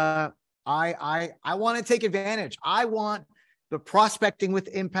 I want to take advantage. I want the prospecting with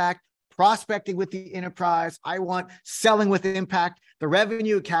impact, prospecting with the enterprise. I want selling with impact. The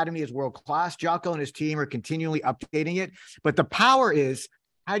Revenue Academy is world-class. Jacco and his team are continually updating it. But the power is,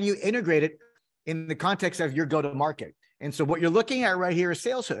 how do you integrate it in the context of your go-to-market? And so what you're looking at right here is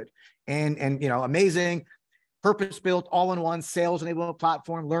SalesHood. and amazing, purpose-built, all-in-one sales enablement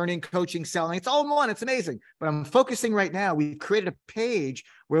platform, learning, coaching, selling. It's all in one. It's amazing. But I'm focusing right now. We've created a page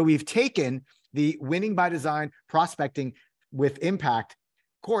where we've taken the Winning by Design Prospecting with Impact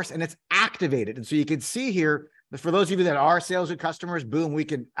course, and it's activated. And so you can see here, for those of you that are SalesHood customers, boom, we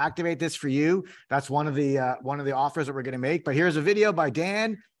can activate this for you. That's one of the offers that we're going to make. But here's a video by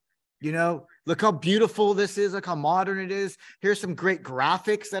Dan. Look how beautiful this is. Look how modern it is. Here's some great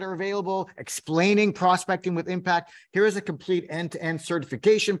graphics that are available explaining prospecting with impact. Here is a complete end-to-end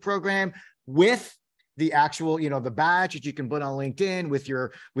certification program with the actual, the badge that you can put on LinkedIn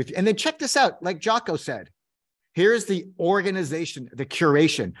and then check this out. Like Jacco said, here's the organization, the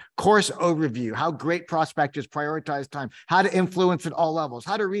curation, course overview, how great prospectors prioritize time, how to influence at all levels,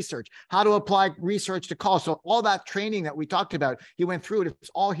 how to research, how to apply research to calls. So all that training that we talked about, he went through it.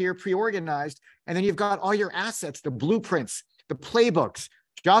 It's all here pre-organized. And then you've got all your assets, the blueprints, the playbooks.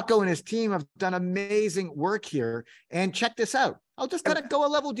 Jacco and his team have done amazing work here. And check this out. I'll just kind of go a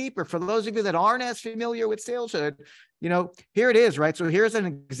level deeper. For those of you that aren't as familiar with SalesHood, here it is, right? So here's an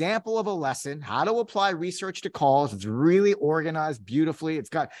example of a lesson, how to apply research to calls. It's really organized beautifully. It's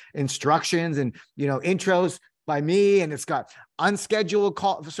got instructions and, intros by me, and it's got unscheduled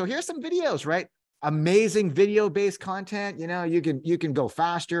calls. So here's some videos, right? Amazing video-based content. You can go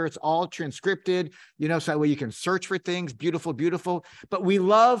faster. It's all transcripted, so that way you can search for things. Beautiful, beautiful. But we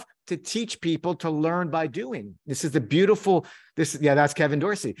love to teach people to learn by doing. This is the beautiful, that's Kevin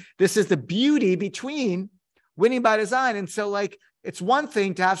Dorsey. This is the beauty between Winning by Design. And so it's one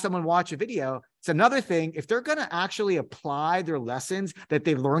thing to have someone watch a video. It's another thing if they're going to actually apply their lessons that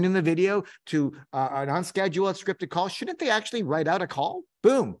they learned in the video to an unscheduled scripted call. Shouldn't they actually write out a call?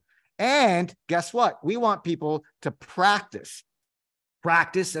 Boom. And guess what? We want people to practice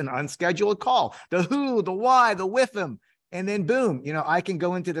an unscheduled call, the who, the why, the with them. And then boom, I can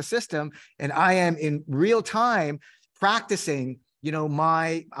go into the system and I am in real time practicing,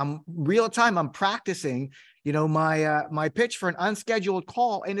 I'm practicing, my pitch for an unscheduled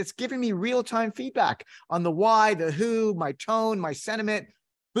call, and it's giving me real-time feedback on the why, the who, my tone, my sentiment.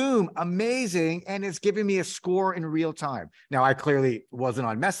 Boom, amazing. And it's giving me a score in real time. Now, I clearly wasn't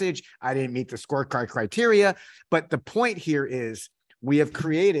on message. I didn't meet the scorecard criteria. But the point here is we have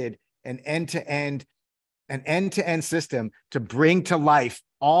created an end-to-end system to bring to life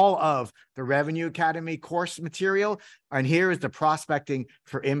all of the Revenue Academy course material. And here is the prospecting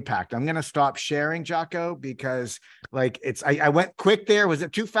for impact. I'm going to stop sharing, Jacco, because I went quick there. Was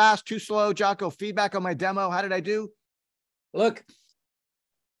it too fast, too slow? Jacco, feedback on my demo. How did I do? Look,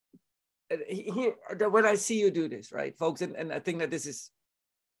 here, when I see you do this, right, folks, and I think that this is,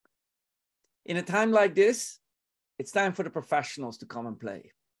 in a time like this, it's time for the professionals to come and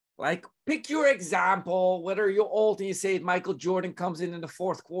play. Pick your example, whether you're old and you say Michael Jordan comes in the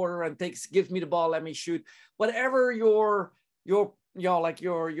fourth quarter and gives me the ball, let me shoot. Whatever your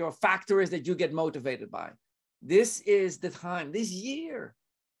factor is that you get motivated by. This is the time, this year,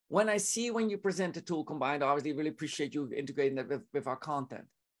 when you present the tool combined. Obviously, really appreciate you integrating that with our content.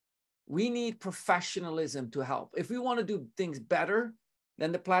 We need professionalism to help. If we want to do things better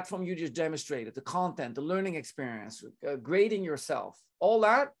than the platform you just demonstrated, the content, the learning experience, grading yourself, all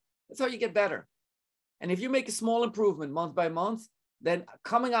that's how you get better. And if you make a small improvement month by month, then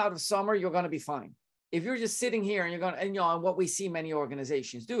coming out of summer, you're going to be fine. If you're just sitting here and what we see many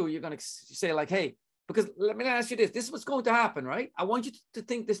organizations do, you're going to say hey, because let me ask you this is what's going to happen, right? I want you to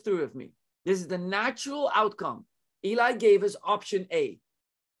think this through with me. This is the natural outcome. Elay gave us option A.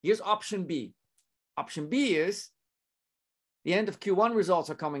 Here's option B. Option B is the end of Q1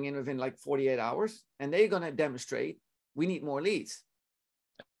 results are coming in within 48 hours, and they're going to demonstrate we need more leads.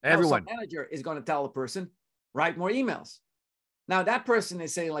 Everyone. Now, some manager is going to tell the person, write more emails. Now, that person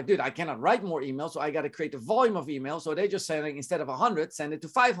is saying dude, I cannot write more emails, so I got to create a volume of emails. So they're just saying, instead of 100, send it to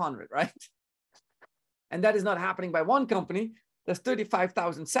 500, right? And that is not happening by one company. There's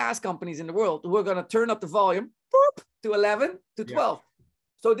 35,000 SaaS companies in the world who are going to turn up the volume to 11, to 12. Yeah.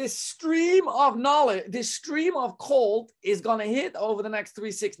 So this stream of knowledge, this stream of cold is going to hit over the next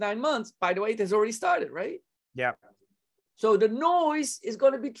 3, 6, 9 months. By the way, it has already started, right? Yeah. So the noise is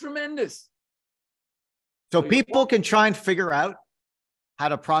going to be tremendous. So people can try and figure out how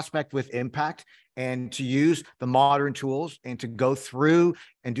to prospect with impact and to use the modern tools and to go through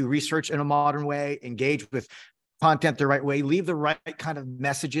and do research in a modern way, engage with content the right way, leave the right kind of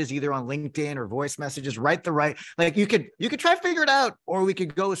messages, either on LinkedIn or voice messages, write the right, you could try to figure it out, or we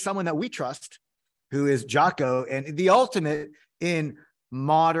could go with someone that we trust, who is Jacco, and the ultimate in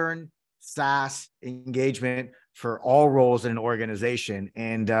modern SaaS engagement for all roles in an organization.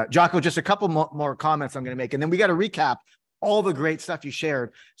 And Jacco, just a couple more comments I'm going to make, and then we got to recap all the great stuff you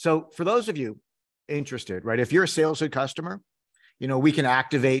shared. So for those of you interested, right, if you're a SalesHood customer, we can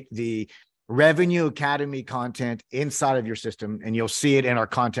activate the Revenue Academy content inside of your system, and you'll see it in our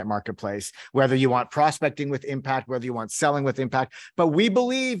content marketplace, whether you want prospecting with impact, whether you want selling with impact. But we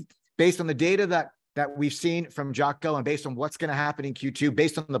believe, based on the data that we've seen from Jacco and based on what's going to happen in Q2,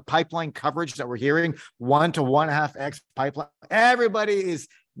 based on the pipeline coverage that we're hearing, 1 to 1.5x pipeline, everybody is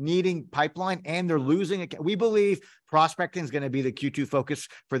needing pipeline and they're losing it. We believe prospecting is going to be the Q2 focus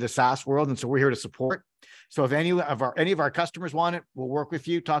for the SaaS world. And so we're here to support. So if any of our customers want it, we'll work with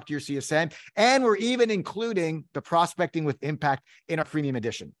you, talk to your CSM. And we're even including the prospecting with impact in our premium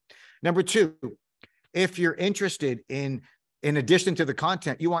edition. Number 2, if you're interested in addition to the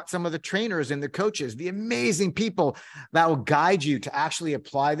content, you want some of the trainers and the coaches, the amazing people that will guide you to actually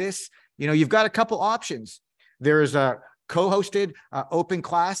apply this. You've got a couple options. There's a co-hosted open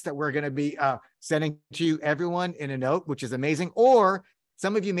class that we're going to be sending to you, everyone, in a note, which is amazing. Or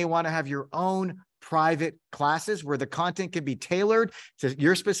some of you may want to have your own private classes where the content can be tailored to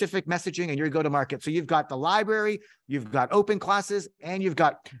your specific messaging and your go-to-market. So you've got the library, you've got open classes, and you've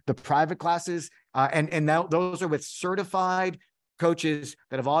got the private classes. And now those are with certified coaches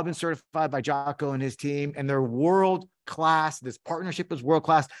that have all been certified by Jacco and his team, and they're world-class. This partnership is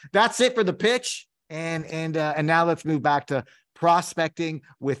world-class. That's it for the pitch. And now let's move back to prospecting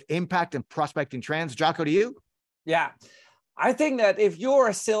with impact and prospecting trends. Jacco, to you. Yeah. I think that if you're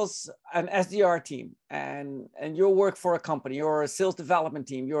an SDR team and you work for a company, you're a sales development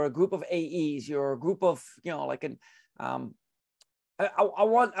team, you're a group of AEs, you're a group of, I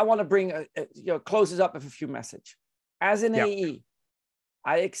want to bring, close this up with a few message. As an AE,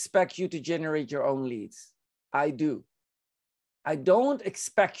 I expect you to generate your own leads. I do. I don't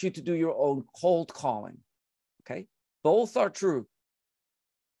expect you to do your own cold calling. Okay. Both are true.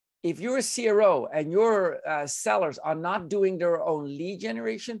 If you're a CRO and your sellers are not doing their own lead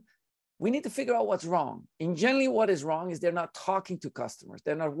generation, we need to figure out what's wrong. And generally what is wrong is they're not talking to customers.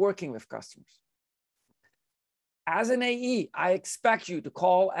 They're not working with customers. As an AE, I expect you to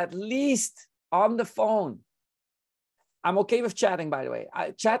call at least on the phone. I'm okay with chatting, by the way.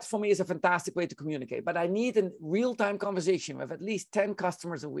 Chat for me is a fantastic way to communicate, but I need a real-time conversation with at least 10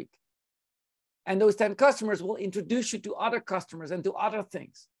 customers a week. And those 10 customers will introduce you to other customers and to other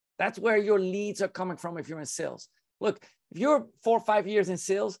things. That's where your leads are coming from if you're in sales. Look, if you're 4 or 5 years in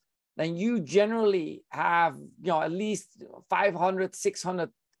sales, then you generally have, at least 500, 600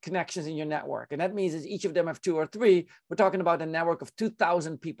 connections in your network. And that means that each of them have 2 or 3. We're talking about a network of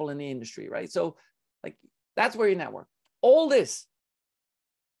 2,000 people in the industry, right? So that's where your network. All this,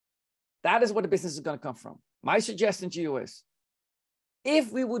 that is where the business is going to come from. My suggestion to you is,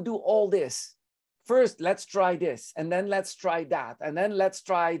 if we would do all this, first, let's try this, and then let's try that, and then let's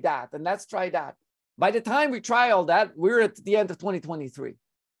try that, and let's try that. By the time we try all that, we're at the end of 2023.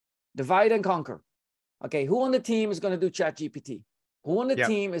 Divide and conquer. Okay, who on the team is going to do ChatGPT? Who on the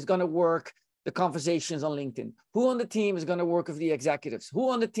team is going to work the conversations on LinkedIn? Who on the team is going to work with the executives? Who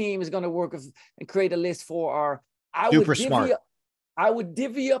on the team is going to work with and create a list for our... I would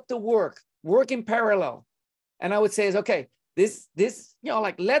divvy up the work in parallel. And I would say, okay, this,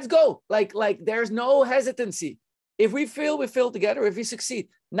 let's go. Like there's no hesitancy. If we fail, we fail together. If we succeed,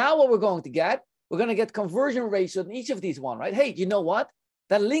 now what we're going to get conversion rates on each of these one, right? Hey, you know what?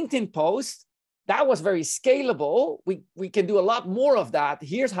 That LinkedIn post, that was very scalable. We can do a lot more of that.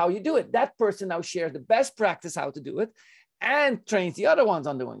 Here's how you do it. That person now shares the best practice how to do it and trains the other ones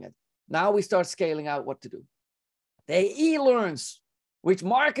on doing it. Now we start scaling out what to do. The AE learns which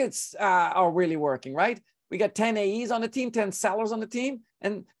markets are really working, right? We got 10 AEs on the team, 10 sellers on the team.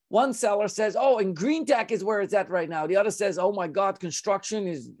 And one seller says, oh, and green tech is where it's at right now. The other says, oh my God, construction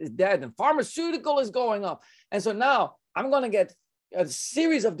is dead and pharmaceutical is going up. And so now I'm going to get a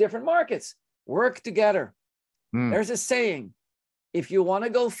series of different markets. Work together. There's a saying, if you want to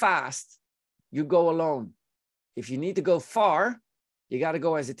go fast, you go alone. If you need to go far, you got to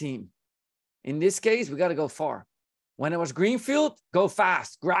go as a team. In this case, we got to go far. When it was greenfield, go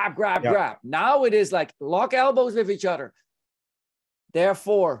fast, grab. Now it is like lock elbows with each other.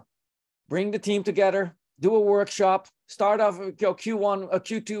 Therefore, bring the team together, do a workshop, start off Q1 or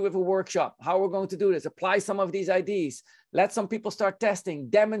Q2 with a workshop. How we're going to do this, apply some of these ideas, let some people start testing,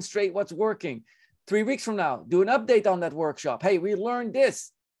 demonstrate what's working. 3 weeks from now, do an update on that workshop. Hey, we learned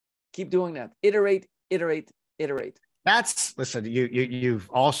this. Keep doing that. Iterate. Listen, you've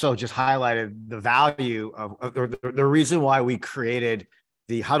also just highlighted the value of the reason why we created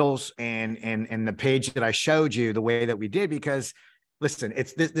the huddles and the page that I showed you the way that we did, because listen,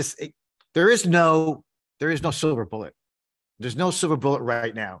 it's there is no silver bullet. There's no silver bullet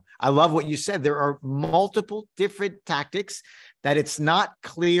right now. I love what you said. There are multiple different tactics that it's not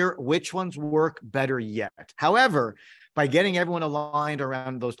clear which ones work better yet. However, by getting everyone aligned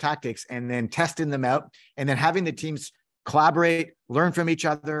around those tactics and then testing them out and then having the teams collaborate, learn from each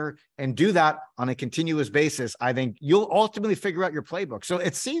other, and do that on a continuous basis, I think you'll ultimately figure out your playbook. So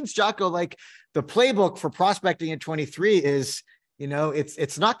it seems, Jacco, like the playbook for prospecting in 23 is,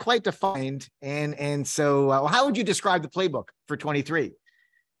 it's not quite defined. And so how would you describe the playbook for 23?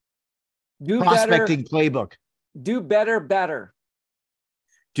 Prospecting playbook. Do better, better.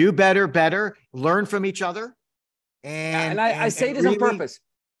 Do better, better. Learn from each other. And I say this really on purpose.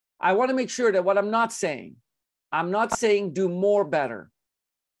 I want to make sure that what I'm not saying do more better.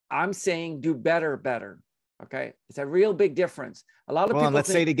 I'm saying do better, better. Okay. It's a real big difference. A lot of people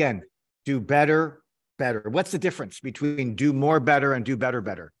let's say it again. Do better, better. What's the difference between do more better and do better,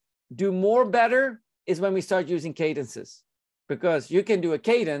 better? Do more better is when we start using cadences, because you can do a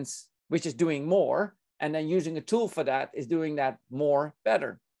cadence, which is doing more, and then using a tool for that is doing that more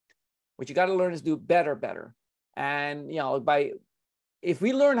better. What you got to learn is do better, better. And, if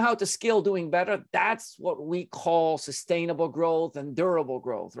we learn how to scale doing better, that's what we call sustainable growth and durable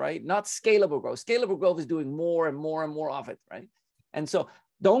growth, right? Not scalable growth. Scalable growth is doing more and more and more of it, right? And so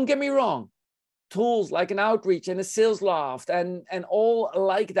don't get me wrong, tools like an outreach and a sales loft and all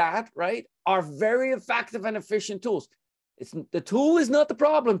like that, right, are very effective and efficient tools. The tool is not the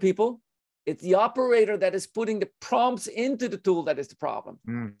problem, people. It's the operator that is putting the prompts into the tool that is the problem.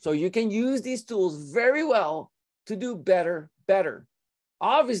 So you can use these tools very well to do better, better.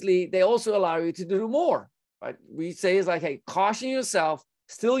 Obviously, they also allow you to do more. Right? We say it's like, hey, caution yourself,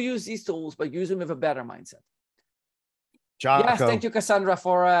 still use these tools, but use them with a better mindset. Jacco. Yes, thank you, Cassandra,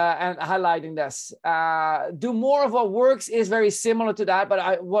 for highlighting this. Do more of what works is very similar to that,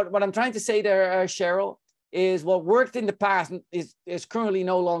 but what I'm trying to say there, Cheryl, is what worked in the past is currently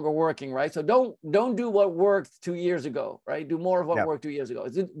no longer working, right? So don't do what worked 2 years ago, right? Do more of what worked 2 years ago.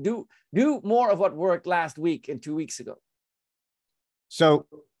 Do more of what worked last week and 2 weeks ago. So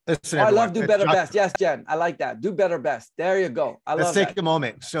listen, I love do better best. Yes, Jen, I like that. Do better best. There you go. Let's take a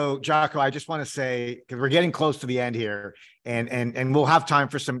moment. So Jacco, I just want to say, because we're getting close to the end here, and we'll have time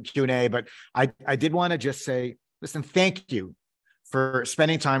for some Q&A, but I did want to just say, listen, thank you for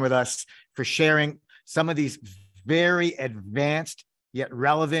spending time with us, for sharing some of these very advanced yet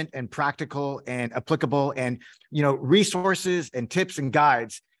relevant and practical and applicable and resources and tips and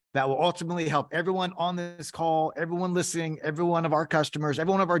guides that will ultimately help everyone on this call, everyone listening, every one of our customers, every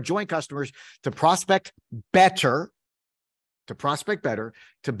one of our joint customers to prospect better,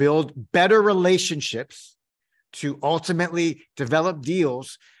 to build better relationships, to ultimately develop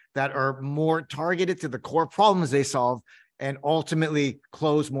deals that are more targeted to the core problems they solve, and ultimately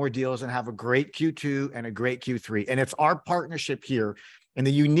close more deals and have a great Q2 and a great Q3. And it's our partnership here and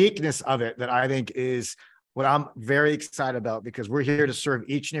the uniqueness of it that I think is what I'm very excited about, because we're here to serve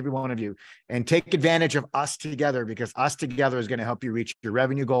each and every one of you and take advantage of us together, because us together is going to help you reach your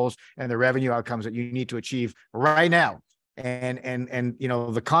revenue goals and the revenue outcomes that you need to achieve right now. And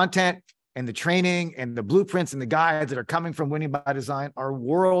the content and the training and the blueprints and the guides that are coming from Winning by Design are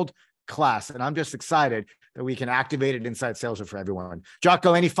world class. And I'm just excited that we can activate it inside SalesHood for everyone.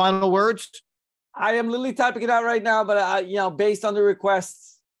 Jacco, any final words? I am literally typing it out right now, but based on the requests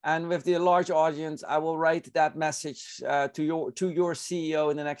and with the large audience, I will write that message to your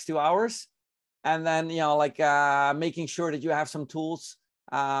CEO in the next 2 hours. And then, making sure that you have some tools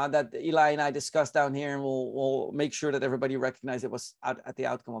that Elay and I discussed down here, and we'll make sure that everybody recognizes it was at the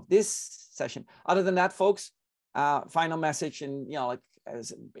outcome of this session. Other than that, folks, final message, and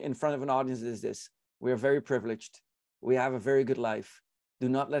as in front of an audience is this: we are very privileged. We have a very good life. Do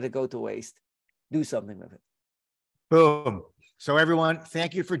not let it go to waste. Do something with it. Boom. So everyone,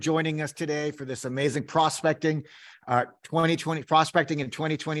 thank you for joining us today for this amazing prospecting 2020 prospecting in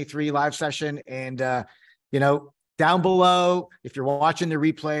 2023 live session. And down below, if you're watching the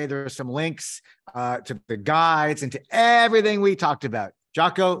replay, there are some links to the guides and to everything we talked about.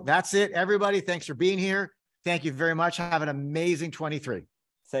 Jacco, that's it. Everybody, thanks for being here. Thank you very much. Have an amazing 23.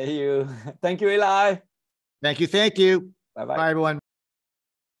 Say you. Thank you, Elay. Thank you. Thank you. Bye-bye. Bye, everyone.